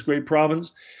this great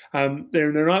province.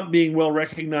 They're not being well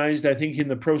recognized, I think, in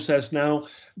the process now.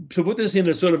 To put this in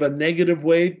a sort of a negative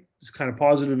way, it's kind of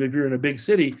positive if you're in a big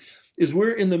city, is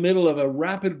we're in the middle of a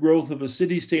rapid growth of a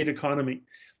city-state economy.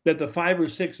 That the 5 or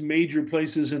 6 major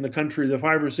places in the country, the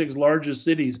 5 or 6 largest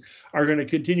cities, are going to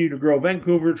continue to grow.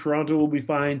 Vancouver, Toronto will be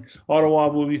fine. Ottawa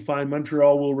will be fine.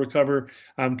 Montreal will recover.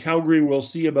 Calgary, we'll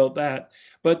see about that.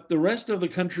 But the rest of the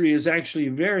country is actually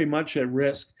very much at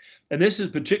risk. And this is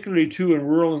particularly true in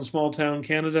rural and small town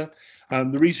Canada.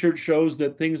 The research shows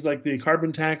that things like the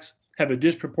carbon tax have a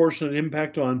disproportionate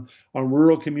impact on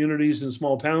rural communities and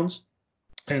small towns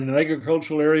and in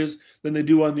agricultural areas than they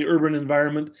do on the urban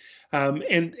environment.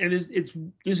 This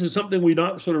is something we're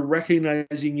not sort of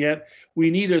recognizing yet.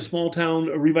 We need a small town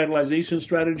revitalization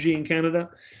strategy in Canada,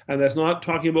 and that's not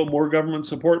talking about more government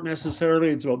support necessarily.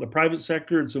 It's about the private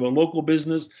sector. It's about local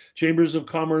business, chambers of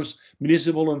commerce,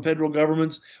 municipal and federal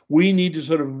governments. We need to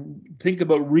sort of think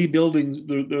about rebuilding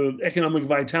the economic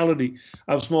vitality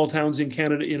of small towns in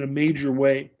Canada in a major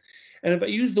way. And if I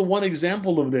use the one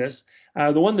example of this,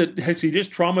 The one that actually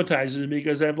just traumatizes me,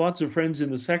 because I have lots of friends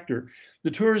in the sector,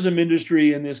 the tourism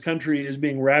industry in this country is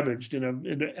being ravaged in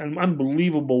an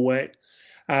unbelievable way.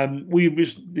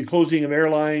 The closing of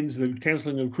airlines, the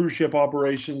canceling of cruise ship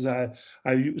operations.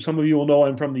 Some of you will know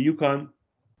I'm from the Yukon,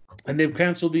 and they've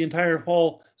canceled the entire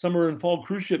summer and fall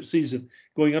cruise ship season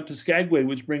going up to Skagway,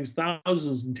 which brings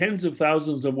thousands and tens of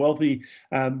thousands of wealthy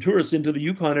tourists into the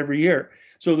Yukon every year.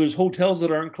 So there's hotels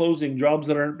that aren't closing, jobs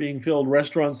that aren't being filled,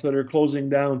 restaurants that are closing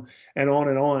down, and on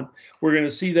and on. We're going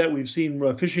to see that. We've seen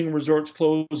fishing resorts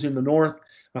close in the north.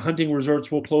 Hunting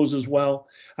resorts will close as well.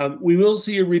 We will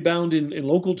see a rebound in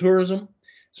local tourism.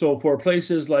 So for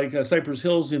places like Cypress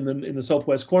Hills in the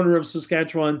southwest corner of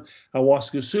Saskatchewan,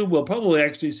 Waskesiu, we'll probably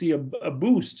actually see a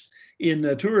boost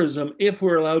in tourism if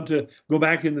we're allowed to go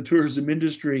back in the tourism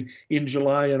industry in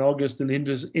July and August and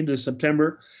into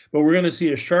September. But we're going to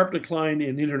see a sharp decline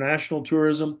in international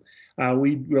tourism.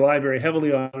 We rely very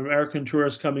heavily on American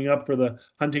tourists coming up for the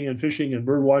hunting and fishing and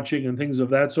bird watching and things of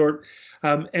that sort.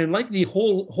 And like the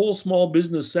whole small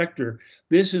business sector,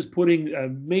 this is putting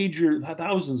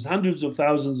hundreds of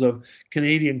thousands of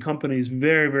Canadian companies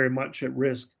very, very much at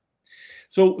risk.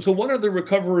 So what are the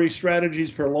recovery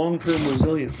strategies for long-term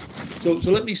resilience? So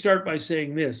let me start by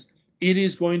saying this. It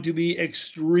is going to be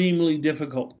extremely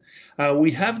difficult. We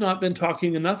have not been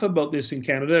talking enough about this in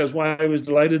Canada. That's why I was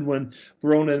delighted when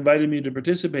Verona invited me to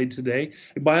participate today.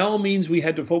 By all means, we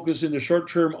had to focus in the short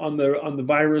term on the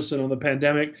virus and on the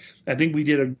pandemic. I think we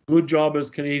did a good job as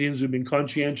Canadians who've been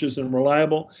conscientious and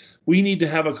reliable. We need to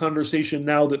have a conversation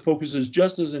now that focuses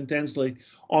just as intensely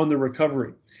on the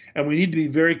recovery. And we need to be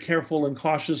very careful and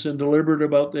cautious and deliberate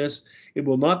about this. It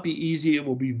will not be easy. It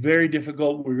will be very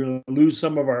difficult. We're going to lose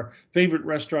some of our favorite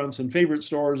restaurants and favorite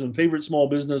stores and favorite small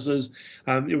businesses.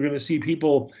 You're going to see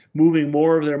people moving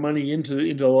more of their money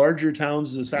into larger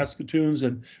towns, the Saskatoons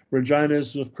and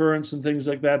Reginas, Currents and things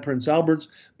like that, Prince Alberts,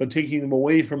 but taking them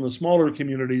away from the smaller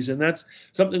communities. And that's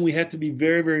something we have to be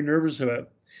very, very nervous about.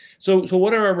 So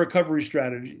what are our recovery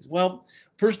strategies? Well,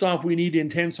 first off, we need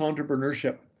intense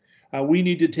entrepreneurship. We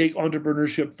need to take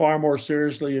entrepreneurship far more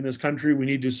seriously in this country. We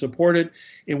need to support it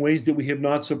in ways that we have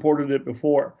not supported it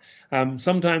before.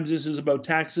 Sometimes this is about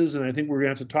taxes, and I think we're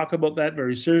going to have to talk about that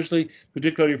very seriously,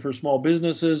 particularly for small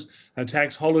businesses,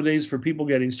 tax holidays for people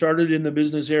getting started in the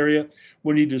business area.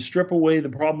 We need to strip away the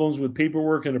problems with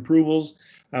paperwork and approvals.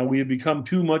 We have become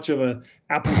too much of an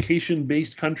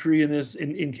application-based country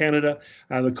in Canada.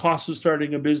 The costs of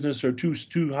starting a business are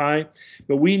too high,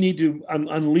 but we need to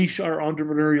unleash our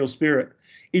entrepreneurial spirit.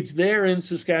 It's there in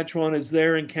Saskatchewan, it's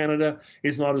there in Canada.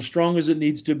 It's not as strong as it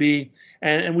needs to be,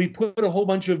 and we put a whole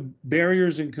bunch of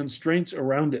barriers and constraints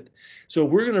around it. So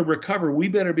if we're going to recover, we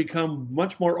better become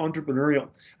much more entrepreneurial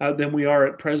than we are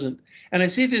at present. And I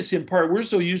say this in part, we're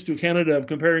so used to Canada of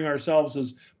comparing ourselves,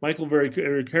 as Michael very,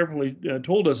 very carefully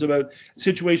told us, about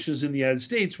situations in the United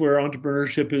States where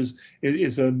entrepreneurship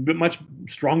is a much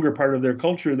stronger part of their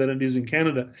culture than it is in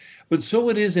Canada. But so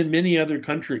it is in many other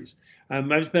countries.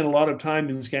 I've spent a lot of time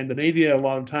in Scandinavia, a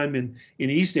lot of time in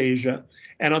East Asia,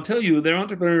 and I'll tell you, their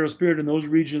entrepreneurial spirit in those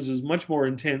regions is much more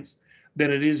intense than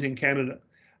it is in Canada.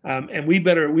 And we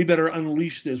better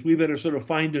unleash this. We better sort of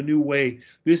find a new way.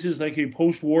 This is like a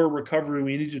post-war recovery.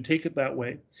 We need to take it that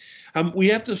way. We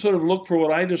have to sort of look for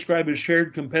what I describe as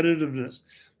shared competitiveness,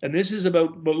 and this is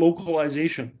about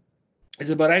localization. It's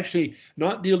about actually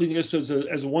not dealing this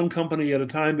as one company at a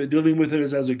time, but dealing with it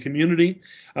as a community,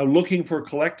 looking for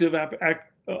collective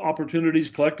opportunities,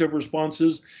 collective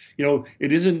responses. You know,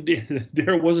 it isn't,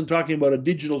 Darryl wasn't talking about a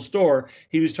digital store.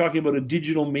 He was talking about a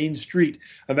digital main street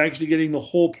of actually getting the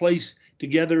whole place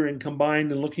together and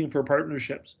combined and looking for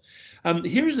partnerships.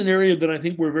 Here's an area that I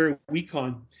think we're very weak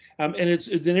on, and it's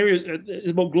an area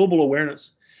about global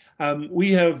awareness.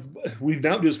 We've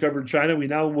now discovered China. We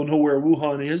now will know where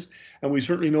Wuhan is, and we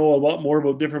certainly know a lot more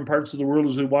about different parts of the world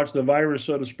as we watch the virus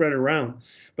sort of spread around.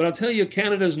 But I'll tell you,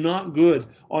 Canada's not good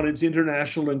on its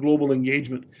international and global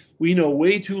engagement. We know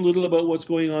way too little about what's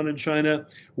going on in China,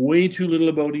 way too little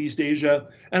about East Asia,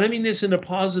 and I mean this in a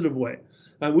positive way.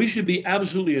 We should be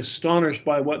absolutely astonished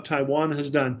by what Taiwan has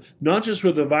done, not just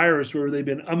with the virus, where they've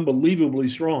been unbelievably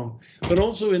strong, but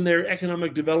also in their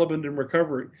economic development and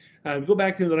recovery. Go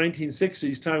back to the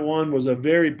 1960s, Taiwan was a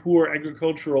very poor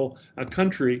agricultural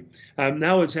country.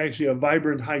 Now it's actually a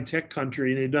vibrant high-tech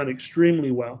country, and they've done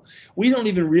extremely well. We don't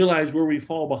even realize where we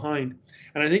fall behind.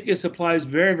 And I think this applies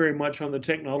very, very much on the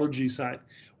technology side.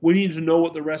 We need to know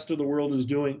what the rest of the world is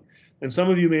doing. And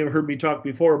some of you may have heard me talk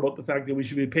before about the fact that we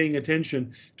should be paying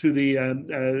attention to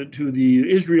the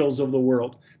Israels of the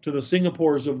world, to the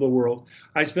Singapores of the world.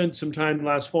 I spent some time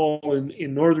last fall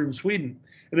in northern Sweden,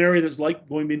 an area that's like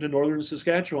going into northern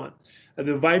Saskatchewan.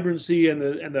 the vibrancy and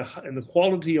the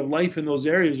quality of life in those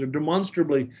areas are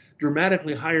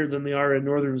dramatically higher than they are in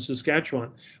northern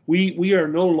Saskatchewan. We are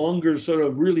no longer sort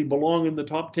of really belong in the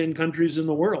top 10 countries in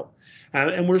the world.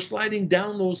 And we're sliding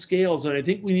down those scales, and I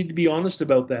think we need to be honest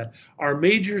about that. Our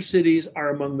major cities are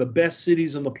among the best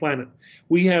cities on the planet.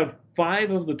 We have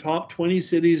 5 of the top 20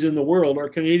 cities in the world are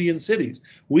Canadian cities.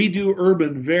 We do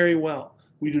urban very well.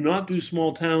 We do not do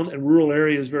small town and rural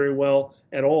areas very well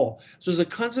at all. So as a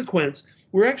consequence,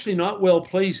 we're actually not well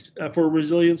placed for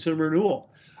resilience and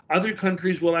renewal. Other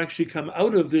countries will actually come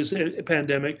out of this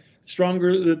pandemic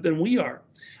stronger than we are.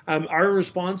 Our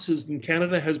response in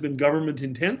Canada has been government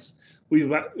intense.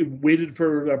 We've waited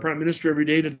for our Prime Minister every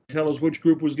day to tell us which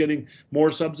group was getting more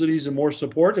subsidies and more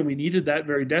support, and we needed that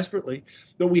very desperately.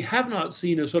 But we have not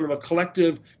seen a sort of a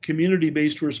collective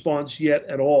community-based response yet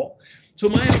at all. So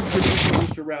my observation,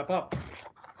 just to wrap up,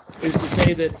 is to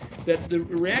say that the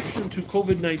reaction to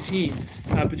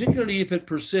COVID-19, particularly if it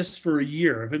persists for a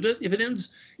year, if it ends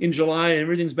in July and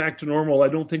everything's back to normal, I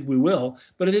don't think we will.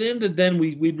 But if it ended then,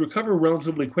 we'd recover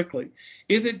relatively quickly.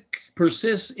 If it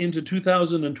persists into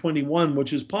 2021,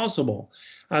 which is possible,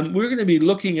 we're going to be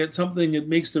looking at something that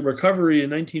makes the recovery in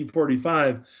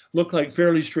 1945 look like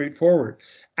fairly straightforward.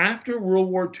 After World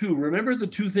War II, remember the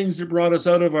 2 things that brought us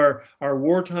out of our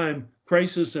wartime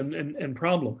crisis and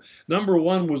problem. Number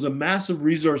 1 was a massive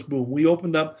resource boom. We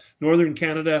opened up northern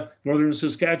Canada, northern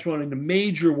Saskatchewan in a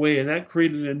major way, and that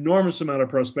created an enormous amount of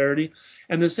prosperity.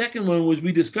 And the second one was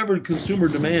we discovered consumer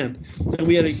demand, and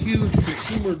we had a huge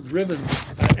consumer-driven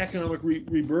economic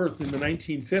rebirth in the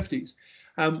 1950s.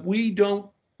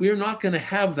 We're not going to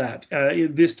have that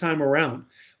this time around.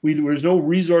 There's no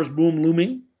resource boom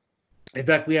looming. In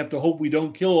fact, we have to hope we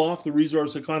don't kill off the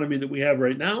resource economy that we have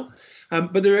right now.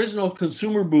 But there is no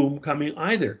consumer boom coming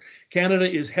either.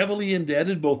 Canada is heavily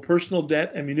indebted, both personal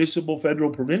debt and municipal, federal,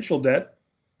 provincial debt.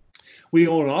 We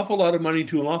owe an awful lot of money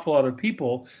to an awful lot of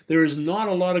people. There is not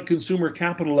a lot of consumer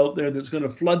capital out there that's going to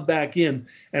flood back in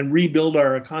and rebuild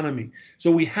our economy. So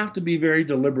we have to be very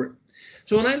deliberate.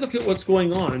 So when I look at what's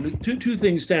going on, two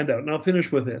things stand out, and I'll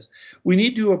finish with this. We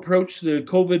need to approach the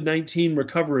COVID-19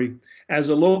 recovery as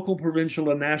a local, provincial,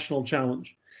 and national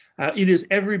challenge. It is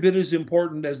every bit as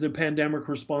important as the pandemic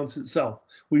response itself.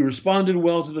 We responded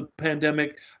well to the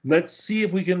pandemic. Let's see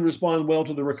if we can respond well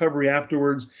to the recovery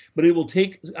afterwards, but it will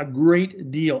take a great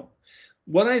deal.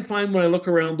 What I find when I look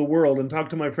around the world and talk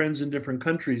to my friends in different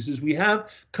countries is we have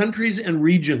countries and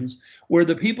regions where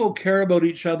the people care about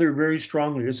each other very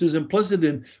strongly. This is implicit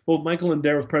in both Michael and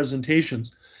Dareth's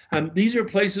presentations. These are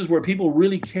places where people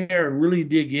really care and really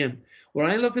dig in. When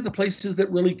I look at the places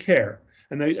that really care,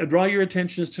 and I draw your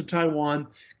attentions to Taiwan,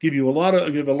 give a lot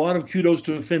of kudos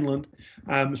to Finland,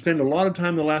 spent a lot of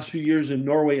time the last few years in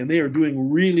Norway, and they are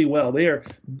doing really well. They are,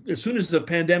 as soon as the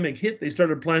pandemic hit, they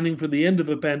started planning for the end of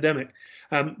the pandemic.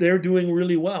 They're doing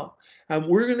really well.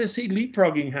 We're going to see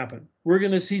leapfrogging happen. We're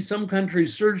going to see some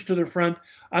countries surge to the front.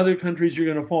 Other countries are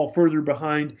going to fall further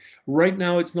behind. Right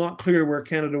now, it's not clear where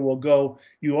Canada will go.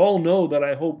 You all know that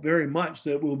I hope very much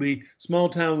that it will be small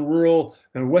town, rural,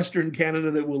 and Western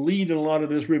Canada that will lead in a lot of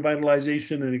this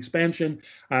revitalization and expansion.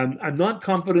 I'm not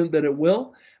confident that it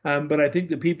will, but I think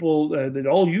the people that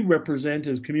all you represent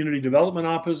as community development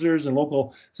officers and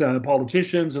local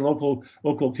politicians and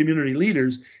local community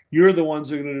leaders, you're the ones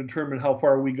that are going to determine how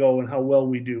far we go and how well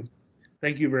we do.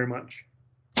 Thank you very much.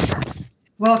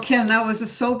 Well, Ken, that was a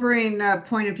sobering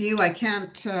point of view. I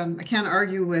can't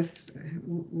argue with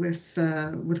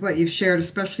what you've shared,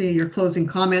 especially your closing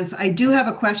comments. I do have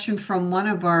a question from one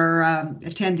of our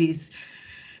attendees,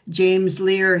 James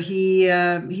Lear. He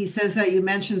says that you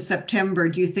mentioned September.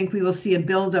 Do you think we will see a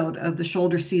build out of the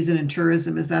shoulder season in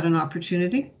tourism? Is that an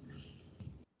opportunity?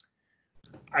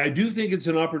 I do think it's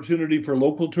an opportunity for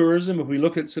local tourism if we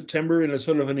look at September in a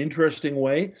sort of an interesting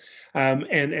way,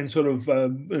 and sort of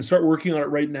start working on it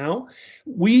right now.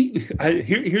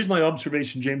 Here's my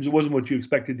observation, James. It wasn't what you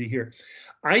expected to hear.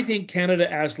 I think Canada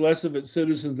asks less of its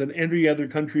citizens than every other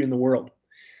country in the world.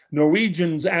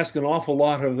 Norwegians ask an awful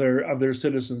lot of their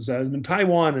citizens. And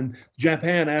Taiwan and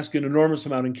Japan ask an enormous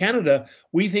amount. In Canada,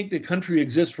 we think the country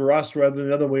exists for us rather than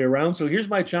the other way around. So here's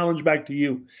my challenge back to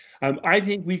you. I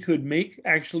think we could make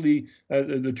actually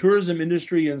the tourism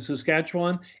industry in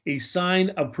Saskatchewan a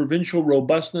sign of provincial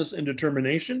robustness and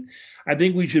determination. I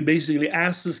think we should basically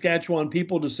ask Saskatchewan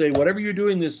people to say, whatever you're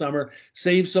doing this summer,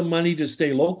 save some money to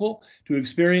stay local, to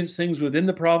experience things within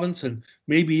the province, and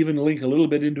maybe even link a little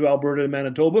bit into Alberta and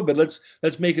Manitoba. Manitoba, but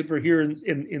let's make it for here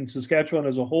in Saskatchewan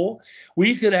as a whole.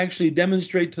 We could actually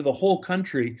demonstrate to the whole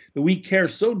country that we care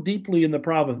so deeply in the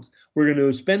province. We're going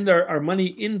to spend our money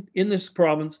in this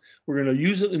province. We're going to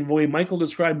use it in the way Michael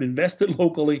described, invest it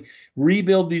locally,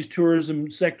 rebuild these tourism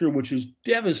sector, which is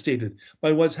devastated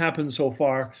by what's happened so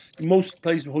far. Most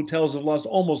places, hotels have lost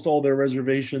almost all their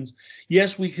reservations.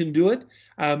 Yes, we can do it.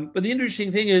 But the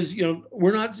interesting thing is, you're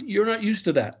not used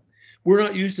to that. We're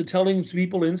not used to telling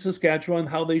people in Saskatchewan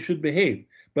how they should behave,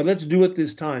 but let's do it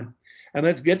this time. And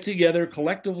let's get together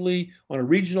collectively on a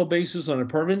regional basis, on a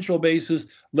provincial basis.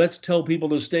 Let's tell people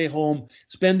to stay home,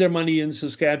 spend their money in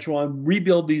Saskatchewan,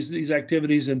 rebuild these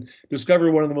activities, and discover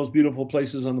one of the most beautiful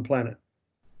places on the planet.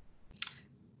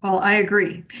 Well, I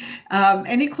agree.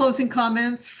 Any closing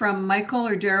comments from Michael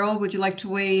or Daryl? Would you like to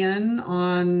weigh in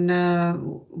on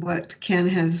what Ken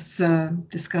has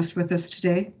discussed with us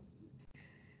today?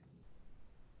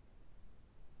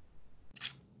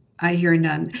 I hear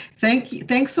none. Thank you.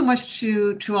 Thanks so much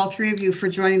to all three of you for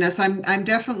joining us. I'm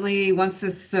definitely, once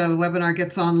this webinar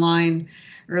gets online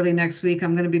early next week,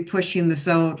 I'm going to be pushing this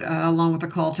out along with a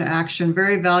call to action.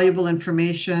 Very valuable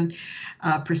information,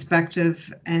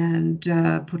 perspective, and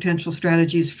potential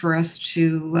strategies for us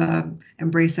to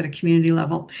embrace at a community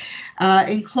level.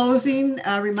 In closing,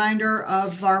 a reminder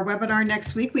of our webinar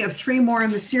next week. We have 3 more in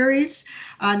the series.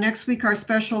 Next week, our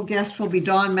special guest will be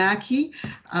Don Mackey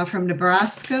from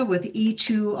Nebraska with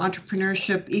E2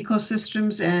 Entrepreneurship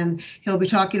Ecosystems, and he'll be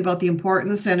talking about the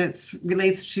importance, and it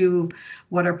relates to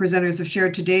what our presenters have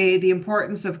shared today, the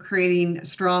importance of creating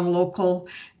strong local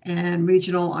and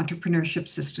regional entrepreneurship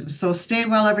systems. So stay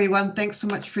well, everyone. Thanks so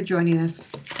much for joining us.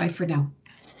 Bye for now.